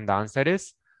consciousness. And the answer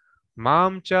is,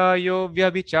 Mam cha yo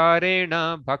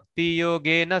vyabhicharena bhakti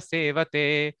yogena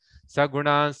sevate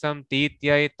sagunan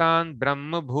samtityaitan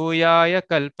brahma bhuyaya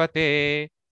kalpate.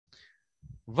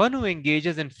 One who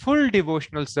engages in full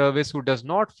devotional service, who does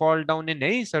not fall down in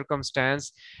any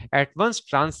circumstance, at once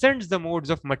transcends the modes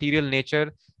of material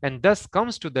nature and thus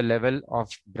comes to the level of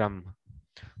Brahma.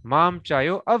 Mam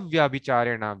chayo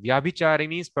avyabhicharena. Vyabhichari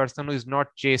means person who is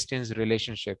not chaste in his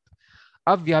relationship.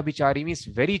 Avyabhichari means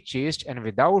very chaste and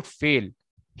without fail,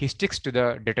 he sticks to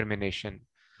the determination.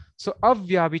 So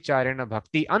avyabhicharena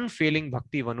bhakti, unfailing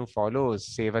bhakti, one who follows,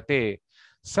 sevate,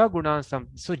 saguna sam.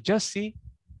 So just see,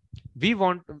 we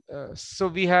want so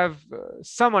we have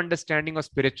some understanding of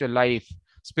spiritual life.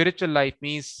 Spiritual life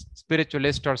means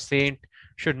spiritualist or saint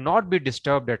should not be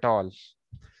disturbed at all,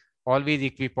 always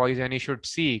equipoise, and he should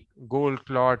see gold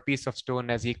clod, piece of stone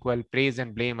as equal, praise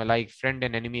and blame alike, friend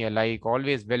and enemy alike,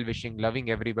 always well-wishing, loving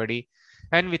everybody.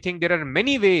 And we think there are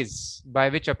many ways by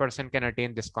which a person can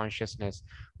attain this consciousness,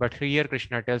 but here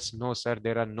Krishna tells, no sir,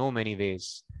 there are no many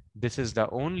ways. This is the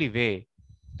only way.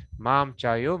 Mam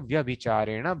chayo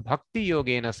vyabhicharena bhakti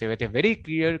yogena sevate. Very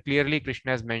clearly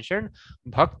Krishna has mentioned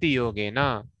bhakti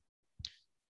yogena.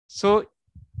 So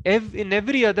in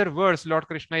every other verse, Lord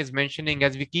Krishna is mentioning,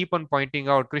 as we keep on pointing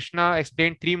out, Krishna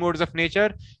explained 3 modes of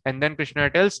nature, and then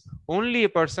Krishna tells only a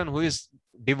person who is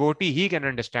devotee, he can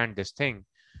understand this thing.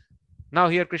 Now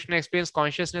here Krishna explains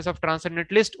consciousness of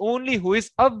transcendentalist, only who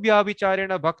is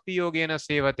avyabhicharena bhakti yogena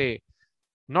sevate.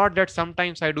 Not that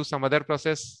sometimes I do some other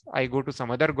process, I go to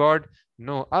some other god.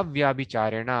 No,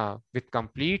 avyabhicharena, with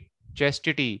complete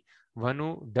chastity, one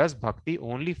who does bhakti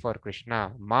only for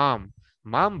Krishna. Mam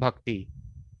bhakti,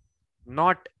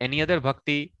 not any other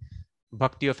bhakti,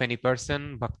 bhakti of any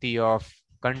person, bhakti of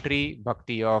country,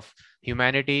 bhakti of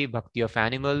humanity, bhakti of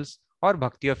animals, or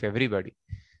bhakti of everybody.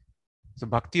 So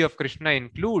bhakti of Krishna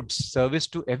includes service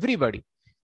to everybody.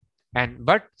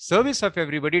 But service of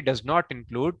everybody does not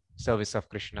include service of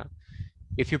Krishna.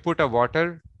 If you put a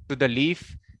water to the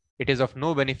leaf, it is of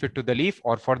no benefit to the leaf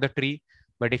or for the tree.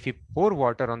 But if you pour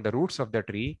water on the roots of the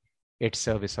tree, it's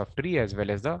service of tree as well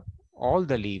as all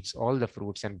the leaves, all the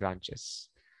fruits and branches.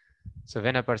 So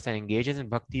when a person engages in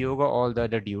bhakti yoga, all the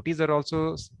other duties are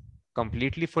also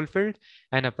completely fulfilled,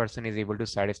 and a person is able to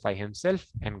satisfy himself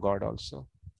and God also.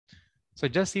 So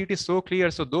just see, it is so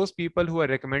clear. So those people who are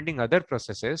recommending other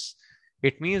processes,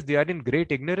 it means they are in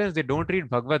great ignorance. They don't read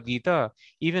Bhagavad Gita.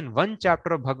 Even one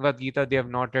chapter of Bhagavad Gita they have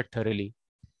not read thoroughly.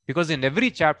 Because in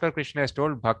every chapter, Krishna has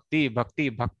told bhakti,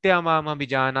 bhaktya mam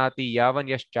abhijanati yavan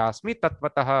yaschasmi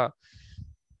tatvatah.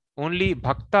 Only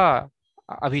bhakta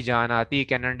abhijanati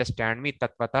can understand me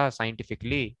tatvatah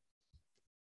scientifically.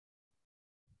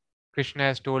 Krishna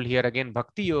has told here again,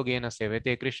 bhakti yogena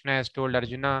sevate. Krishna has told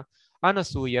Arjuna,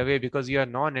 anasuyave, because you are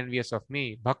non-envious of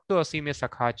me. Bhakto asime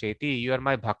sakha cheti. You are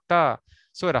my bhakta.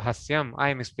 So rahasyam, I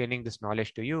am explaining this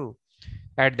knowledge to you.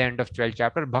 At the end of 12th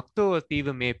chapter, bhakto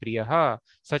ativa me priyaha.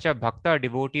 Such a bhakta,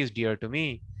 devotee is dear to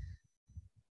me.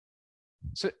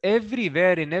 So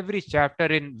everywhere in every chapter,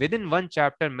 within one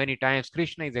chapter, many times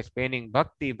Krishna is explaining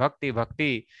bhakti, bhakti,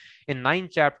 bhakti. In 9th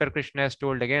chapter, Krishna has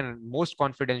told again most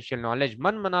confidential knowledge.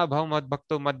 Man mana bhav mad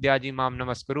bhakto madhyaji mam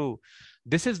namaskuru.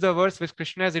 This is the verse which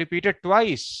Krishna has repeated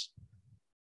twice.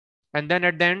 And then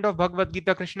at the end of Bhagavad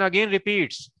Gita, Krishna again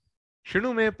repeats,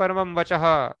 Shinu me paramam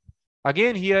vachaha.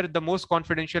 Again here the most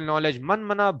confidential knowledge, man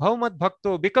mana bhavmat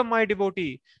bhakto, become my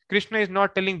devotee. Krishna is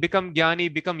not telling become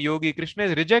jnani, become yogi. Krishna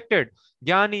is rejected.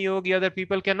 Jnani, yogi, other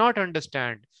people cannot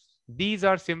understand. These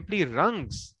are simply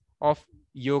rungs of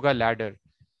yoga ladder.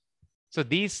 So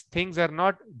these things are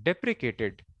not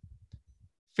deprecated.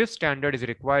 5th standard is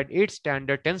required, 8th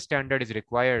standard, 10th standard is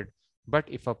required. But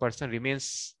if a person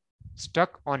remains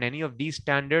stuck on any of these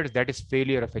standards, that is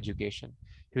failure of education.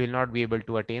 He will not be able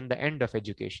to attain the end of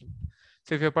education.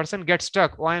 So if a person gets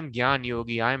stuck, oh, I am Gyan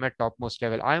Yogi, I am at topmost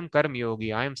level, I am Karma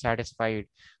Yogi, I am satisfied,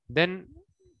 then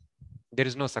there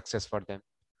is no success for them.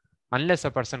 Unless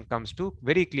a person comes to,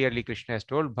 very clearly Krishna has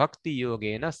told, Bhakti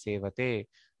Yogena Sevate.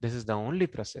 This is the only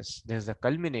process. This is the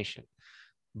culmination.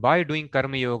 By doing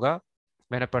Karma Yoga,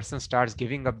 when a person starts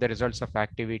giving up the results of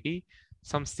activity,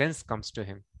 some sense comes to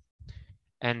him.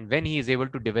 And when he is able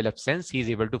to develop sense, he is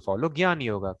able to follow Gyan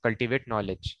Yoga, cultivate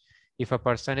knowledge. If a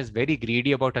person is very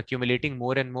greedy about accumulating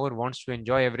more and more, wants to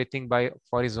enjoy everything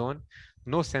for his own,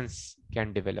 no sense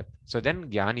can develop. So then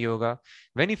Gyan Yoga,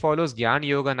 when he follows Gyan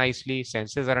Yoga nicely,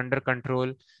 senses are under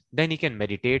control, then he can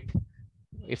meditate.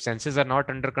 If senses are not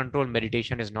under control,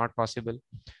 meditation is not possible.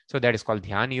 So that is called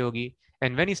Dhyan Yogi.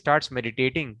 And when he starts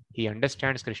meditating, he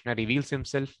understands Krishna, reveals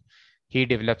himself. He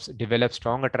develops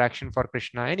strong attraction for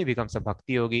Krishna, and he becomes a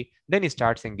bhakti yogi. Then he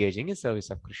starts engaging in service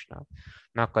of Krishna.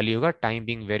 Now Kali Yuga, time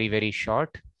being very, very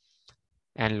short,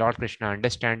 and Lord Krishna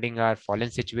understanding our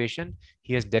fallen situation,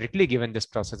 he has directly given this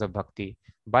process of bhakti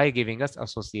by giving us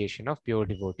association of pure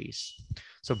devotees.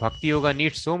 So bhakti yoga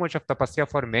needs so much of tapasya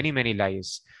for many, many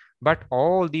lives. But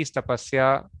all these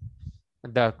tapasya,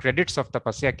 the credits of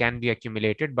tapasya can be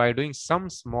accumulated by doing some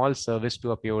small service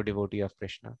to a pure devotee of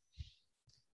Krishna.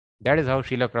 That is how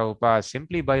Srila Prabhupada,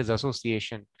 simply by his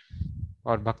association,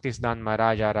 or Bhaktisiddhanta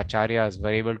Maharaj, our acharyas,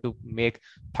 were able to make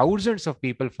thousands of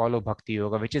people follow Bhakti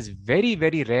Yoga, which is very,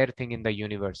 very rare thing in the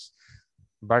universe.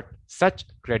 But such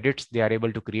credits they are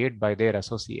able to create by their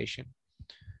association.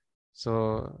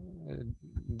 So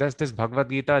thus this Bhagavad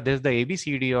Gita, this is the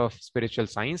ABCD of spiritual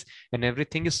science, and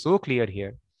everything is so clear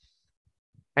here.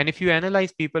 And if you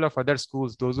analyze people of other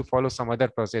schools, those who follow some other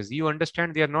process, you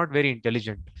understand they are not very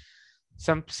intelligent.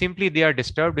 Simply they are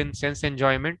disturbed in sense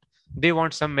enjoyment. They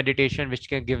want some meditation which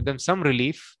can give them some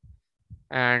relief,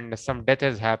 and some death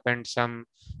has happened, some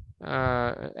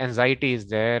anxiety is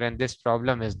there, and this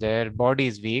problem is there, body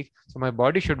is weak, so my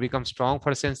body should become strong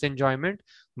for sense enjoyment,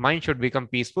 mind should become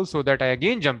peaceful so that I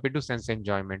again jump into sense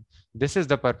enjoyment. This is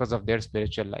the purpose of their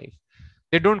spiritual life.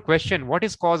 They don't question what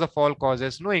is cause of all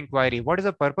causes, no inquiry. What is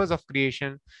the purpose of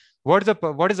creation? What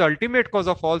is the ultimate cause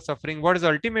of all suffering? What is the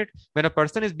ultimate? When a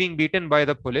person is being beaten by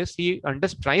the police, he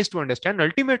tries to understand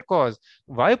ultimate cause.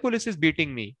 Why police is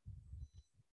beating me?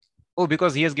 Oh,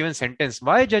 because he has given sentence.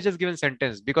 Why judge has given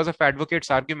sentence? Because of advocate's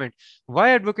argument.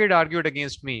 Why advocate argued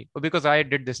against me? Oh, because I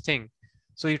did this thing.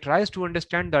 So he tries to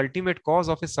understand the ultimate cause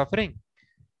of his suffering.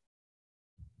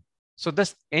 So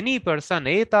thus any person,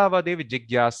 etavadev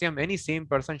jigyasyam, any same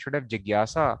person should have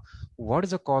jigyasa. What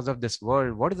is the cause of this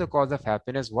world? What is the cause of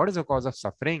happiness? What is the cause of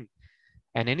suffering?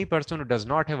 And any person who does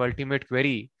not have ultimate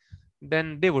query,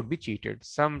 then they would be cheated.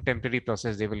 Some temporary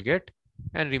process they will get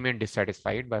and remain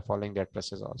dissatisfied by following that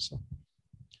process also.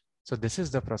 So this is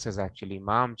the process actually.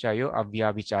 Mam chayo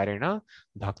avyabhicharena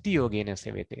bhakti yogena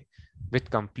sevete.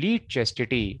 With complete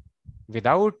chastity,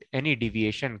 without any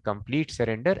deviation, complete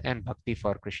surrender and bhakti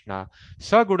for Krishna.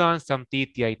 Sagudan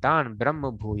samtityaitan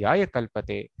brahma bhuyaya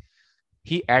kalpate.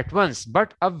 He at once,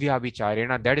 but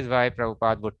avyabhicharena. That is why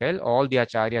Prabhupada would tell, all the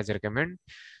acharyas recommend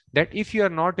that if you are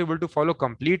not able to follow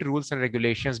complete rules and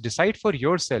regulations, decide for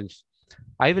yourself.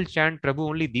 I will chant Prabhu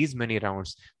only these many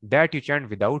rounds. That you chant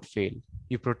without fail.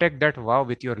 You protect that vow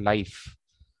with your life.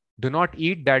 Do not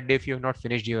eat that day if you have not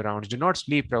finished your rounds. Do not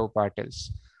sleep, Prabhupada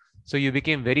tells. So you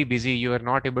became very busy. You are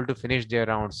not able to finish their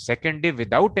rounds. Second day,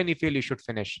 without any fail, you should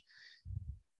finish.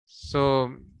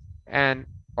 So, and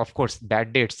of course,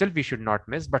 that day itself we should not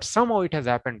miss. But somehow it has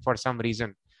happened for some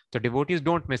reason. The devotees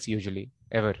don't miss usually,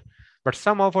 ever. But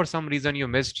somehow for some reason you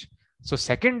missed. So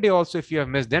second day also, if you have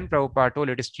missed, then Prabhupada told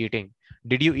it is cheating.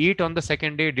 Did you eat on the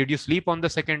second day? Did you sleep on the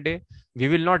second day? We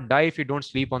will not die if you don't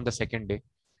sleep on the second day.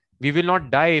 We will not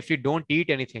die if you don't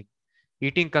eat anything.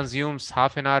 Eating consumes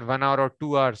half an hour, 1 hour, or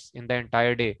 2 hours in the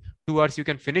entire day. 2 hours, you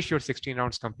can finish your 16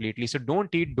 rounds completely. So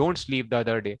don't eat, don't sleep the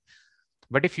other day.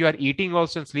 But if you are eating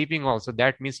also and sleeping also,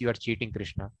 that means you are cheating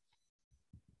Krishna.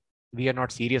 We are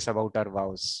not serious about our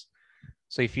vows.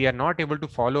 So if we are not able to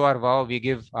follow our vow, we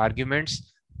give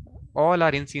arguments. All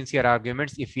are insincere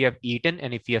arguments if we have eaten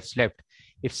and if we have slept.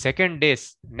 If second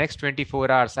days, next 24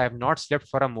 hours, I have not slept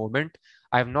for a moment,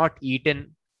 I have not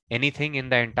eaten anything in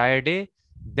the entire day,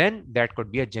 then that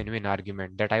could be a genuine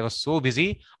argument that I was so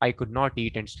busy, I could not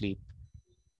eat and sleep.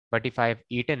 But if I have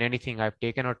eaten anything, I've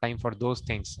taken out time for those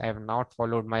things, I have not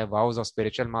followed my vows of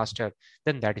spiritual master,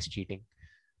 then that is cheating.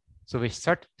 So with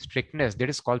such strictness, that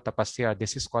is called tapasya,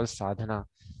 this is called sadhana.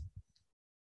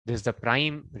 This is the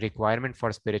prime requirement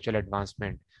for spiritual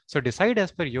advancement. So decide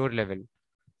as per your level,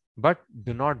 but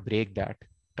do not break that.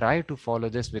 Try to follow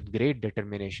this with great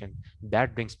determination.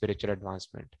 That brings spiritual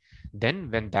advancement. Then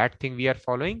when that thing we are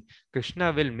following,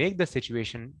 Krishna will make the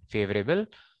situation favorable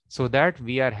so that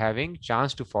we are having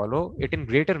chance to follow it in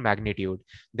greater magnitude.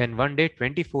 Then one day,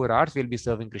 24 hours, we'll be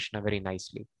serving Krishna very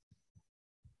nicely.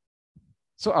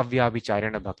 So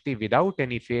avyabhicharana bhakti, without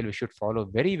any fail, we should follow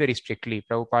very, very strictly.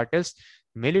 Prabhupada tells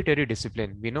military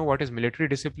discipline. We know what is military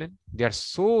discipline. They are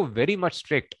so very much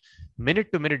strict.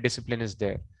 Minute to minute discipline is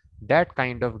there. That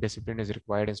kind of discipline is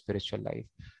required in spiritual life.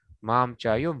 Mam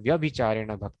chayo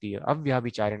vyabhicharana bhakti,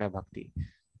 avyabhicharana bhakti.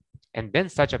 And then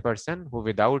such a person who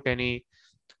without any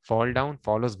fall down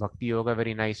follows bhakti yoga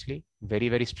very nicely, very,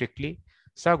 very strictly.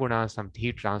 Saguna samti,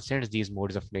 he transcends these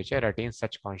modes of nature, attains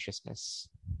such consciousness.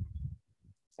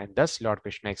 And thus Lord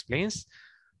Krishna explains,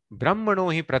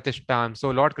 Brahmano hi pratishtam. So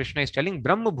Lord Krishna is telling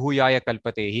Brahma bhuyaya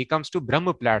kalpate. He comes to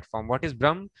Brahma platform. What is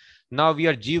Brahm? Now we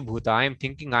are Jeev Bhuta. I am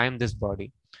thinking I am this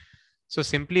body. So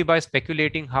simply by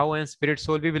speculating how I am spirit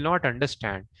soul, we will not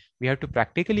understand. We have to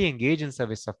practically engage in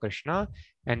service of Krishna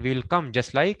and we will come.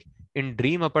 Just like in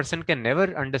dream, a person can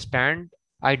never understand,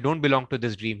 I don't belong to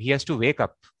this dream. He has to wake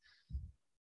up.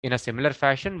 In a similar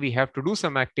fashion, we have to do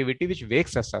some activity which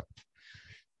wakes us up.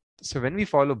 So when we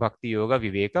follow Bhakti Yoga,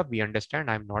 we wake up, we understand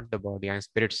I'm not the body, I'm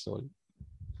spirit soul.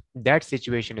 That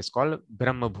situation is called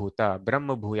Brahma Bhuta,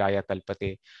 Brahma Bhuyaya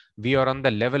Kalpate. We are on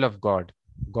the level of God.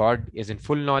 God is in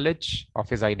full knowledge of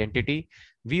his identity.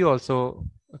 We also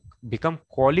become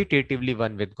qualitatively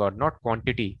one with God, not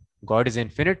quantity. God is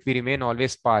infinite, we remain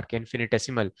always spark,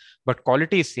 infinitesimal. But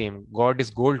quality is same. God is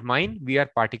gold mine, we are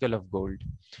particle of gold.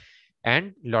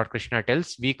 And Lord Krishna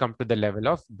tells, we come to the level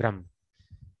of Brahm,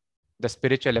 the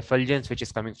spiritual effulgence which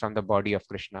is coming from the body of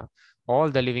Krishna. All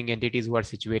the living entities who are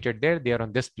situated there, they are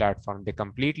on this platform. They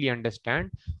completely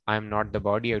understand, I am not the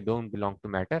body, I don't belong to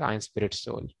matter, I am spirit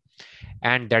soul.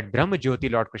 And that Brahma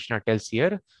Jyoti Lord Krishna tells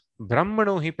here,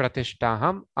 Brahmano hi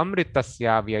pratishtaham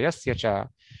amritasya vyayasya cha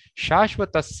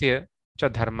shashvatasya cha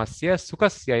dharmasya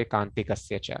sukasya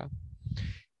ekantikasya cha.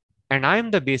 And I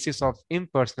am the basis of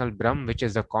impersonal Brahm, which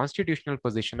is the constitutional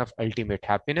position of ultimate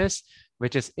happiness,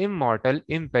 which is immortal,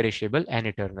 imperishable, and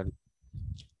eternal.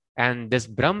 And this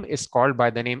Brahm is called by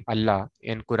the name Allah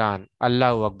in Quran.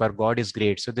 Allahu Akbar, God is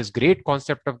great. So this great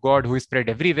concept of God who is spread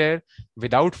everywhere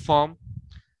without form,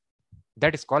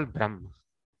 that is called Brahm.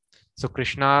 So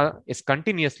Krishna is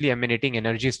continuously emanating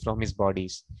energies from his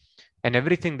bodies. And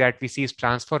everything that we see is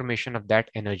transformation of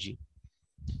that energy.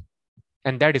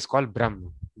 And that is called Brahma.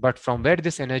 But from where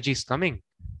this energy is coming?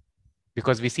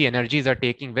 Because we see energies are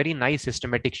taking very nice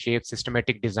systematic shapes,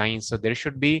 systematic designs. So there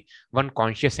should be one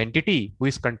conscious entity who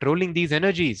is controlling these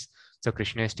energies. So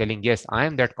Krishna is telling, yes, I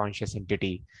am that conscious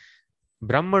entity.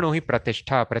 Brahmano hi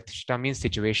pratishtha. Pratishtha means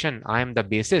situation. I am the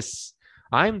basis.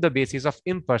 I am the basis of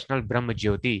impersonal Brahma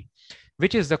Jyoti,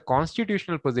 which is the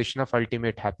constitutional position of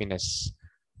ultimate happiness.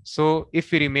 So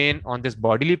if we remain on this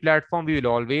bodily platform, we will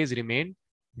always remain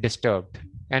disturbed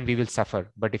and we will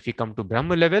suffer. But if we come to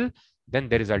Brahma level, then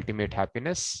there is ultimate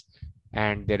happiness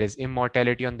and there is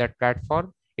immortality on that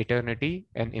platform, eternity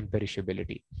and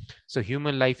imperishability. So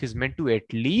human life is meant to at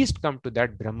least come to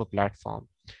that Brahma platform.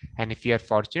 And if we are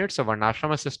fortunate, so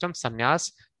Varnashrama system,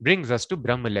 sannyas brings us to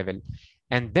Brahma level.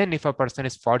 And then if a person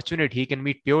is fortunate, he can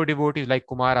meet pure devotees like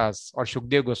Kumaras or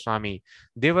Shukdev Goswami.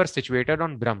 They were situated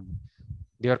on Brahma.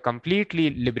 They are completely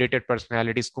liberated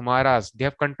personalities. Kumaras, they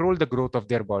have controlled the growth of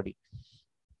their body.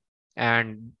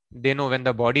 And they know when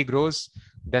the body grows,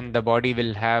 then the body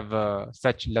will have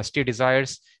such lusty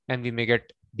desires and we may get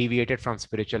deviated from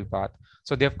spiritual path.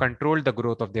 So they have controlled the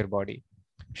growth of their body.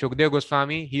 Shukdev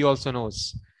Goswami, he also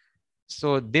knows.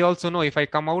 So they also know if I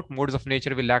come out, modes of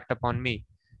nature will act upon me.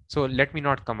 So let me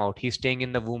not come out. He's staying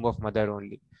in the womb of mother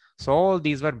only. So all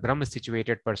these were Brahma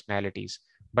situated personalities.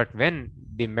 But when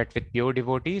they met with pure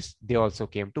devotees, they also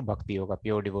came to Bhakti Yoga,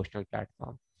 pure devotional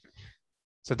platform.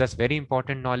 So that's very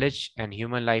important knowledge, and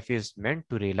human life is meant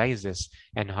to realize this.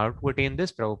 And how to attain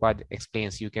this, Prabhupada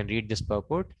explains. You can read this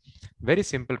purport. Very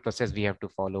simple process we have to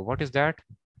follow. What is that?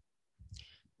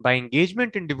 By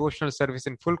engagement in devotional service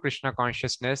in full Krishna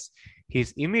consciousness, he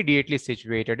is immediately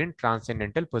situated in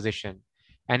transcendental position,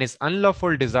 and his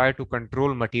unlawful desire to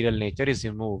control material nature is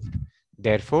removed.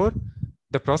 Therefore,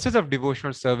 the process of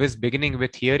devotional service, beginning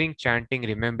with hearing, chanting,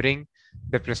 remembering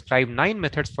the prescribed 9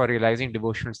 methods for realizing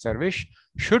devotional service,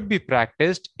 should be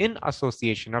practiced in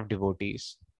association of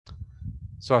devotees.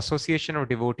 So association of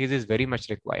devotees is very much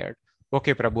required.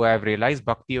 Okay, Prabhu, I have realized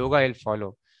Bhakti Yoga, I'll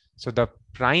follow. So the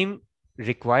prime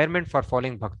requirement for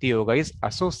following Bhakti Yoga is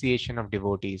association of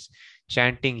devotees.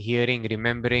 Chanting, hearing,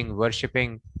 remembering,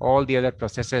 worshipping, all the other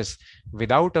processes.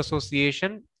 Without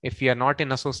association, if we are not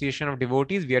in association of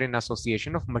devotees, we are in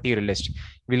association of materialists.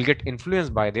 We'll get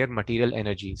influenced by their material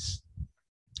energies.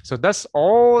 So thus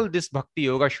all this Bhakti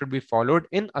Yoga should be followed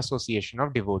in association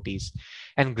of devotees.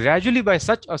 And gradually by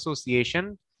such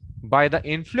association, by the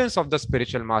influence of the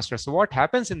spiritual master. So what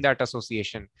happens in that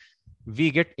association?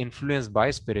 We get influenced by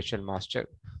spiritual master.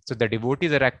 So the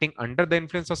devotees are acting under the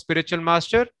influence of spiritual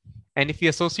master. And if we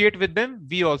associate with them,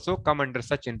 we also come under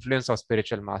such influence of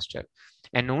spiritual master.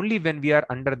 And only when we are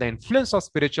under the influence of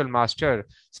spiritual master,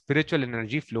 spiritual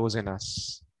energy flows in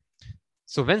us.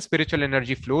 So when spiritual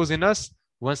energy flows in us,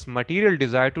 one's material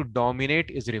desire to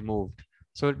dominate is removed.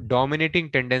 So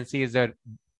dominating tendency is the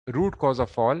root cause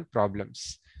of all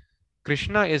problems.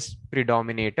 Krishna is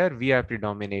predominator, we are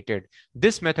predominated.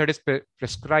 This method is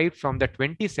prescribed from the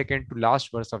 22nd to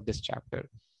last verse of this chapter.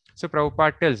 So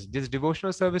Prabhupada tells this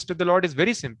devotional service to the Lord is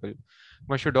very simple.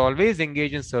 One should always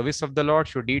engage in service of the Lord,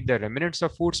 should eat the remnants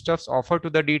of foodstuffs offered to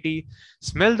the deity,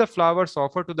 smell the flowers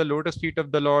offered to the lotus feet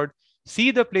of the Lord, see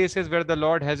the places where the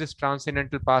Lord has his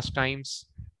transcendental pastimes.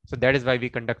 So that is why we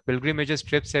conduct pilgrimages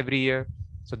trips every year.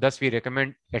 So thus we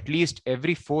recommend at least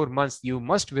every 4 months you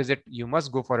must visit, you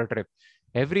must go for a trip.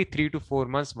 Every 3 to 4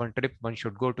 months, one trip one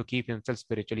should go to keep himself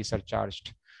spiritually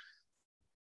surcharged.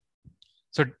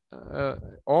 So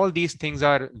all these things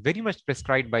are very much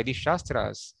prescribed by the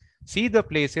Shastras. See the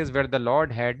places where the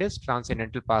Lord had his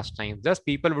transcendental pastimes. Thus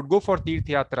people would go for Tirth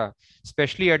Yatra,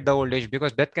 especially at the old age,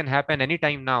 because death can happen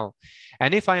anytime now.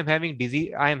 And if I am having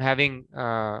disease, I am having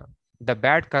the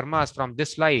bad karmas from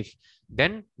this life,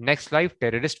 then next life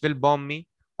terrorist will bomb me,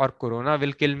 or corona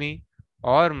will kill me,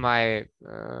 or my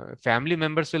family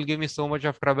members will give me so much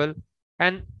of trouble,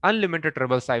 and unlimited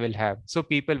troubles I will have. So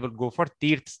people will go for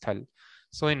Tirth Sthal.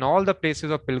 So in all the places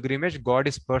of pilgrimage, God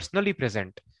is personally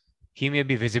present. He may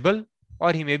be visible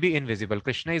or he may be invisible.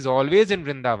 Krishna is always in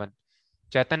Vrindavan.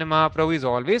 Chaitanya Mahaprabhu is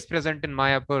always present in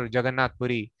Mayapur, Jagannath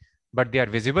Puri, but they are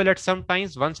visible at some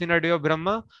times, once in a day of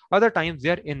Brahma, other times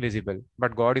they are invisible,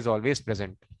 but God is always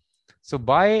present. So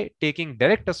by taking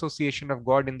direct association of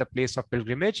God in the place of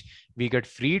pilgrimage, we get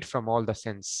freed from all the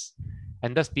sins.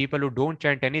 And thus people who don't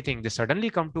chant anything, they suddenly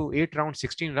come to 8 rounds,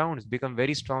 16 rounds, become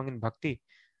very strong in bhakti.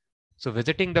 So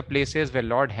visiting the places where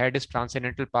Lord had his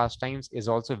transcendental pastimes is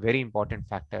also a very important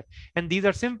factor. And these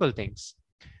are simple things.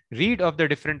 read of the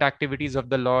different activities of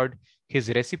the Lord, his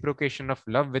reciprocation of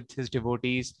love with his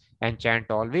devotees, and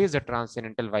chant always a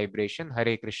transcendental vibration,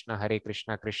 Hare Krishna,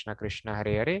 Krishna Krishna,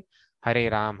 Hare Hare,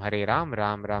 Hare Ram,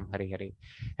 Ram Ram, Hare Hare.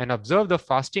 And observe the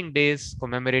fasting days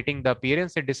commemorating the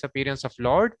appearance and disappearance of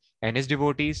Lord and his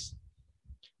devotees.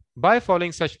 By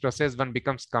following such process, one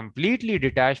becomes completely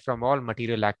detached from all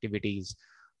material activities.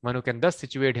 One who can thus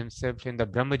situate himself in the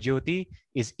Brahma Jyoti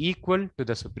is equal to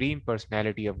the Supreme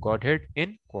Personality of Godhead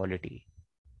in quality.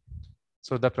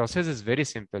 So the process is very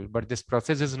simple, but this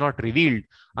process is not revealed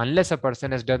unless a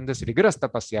person has done this rigorous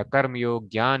tapasya, karma yoga,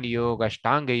 jnana yoga,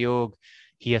 ashtanga yoga.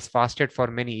 He has fasted for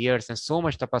many years and so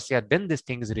much tapasya, then this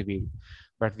thing is revealed.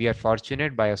 But we are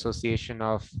fortunate by association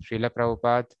of Srila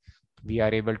Prabhupada, we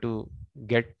are able to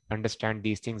understand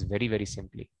these things very, very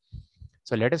simply.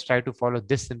 So let us try to follow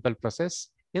this simple process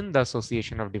in the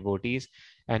association of devotees,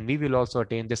 and we will also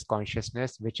attain this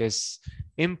consciousness, which is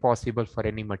impossible for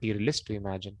any materialist to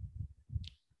imagine.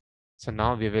 So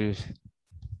now we will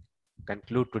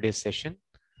conclude today's session,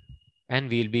 and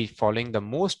we'll be following the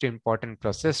most important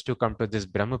process to come to this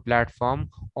Brahma platform.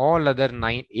 All other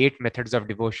 8 methods of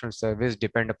devotional service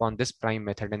depend upon this prime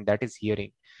method, and that is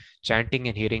hearing, chanting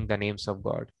and hearing the names of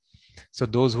God. So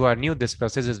those who are new, this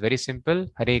process is very simple.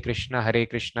 Hare Krishna,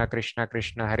 Krishna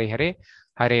Krishna, Hare Hare,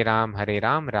 Hare Ram,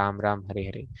 Ram Ram, Hare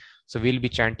Hare. So we'll be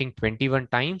chanting 21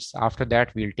 times. After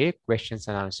that, we'll take questions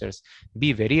and answers.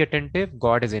 Be very attentive.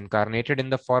 God is incarnated in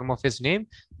the form of his name.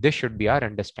 This should be our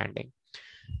understanding.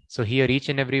 So hear each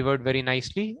and every word very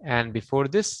nicely. And before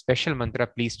this special mantra,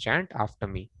 please chant after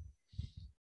me.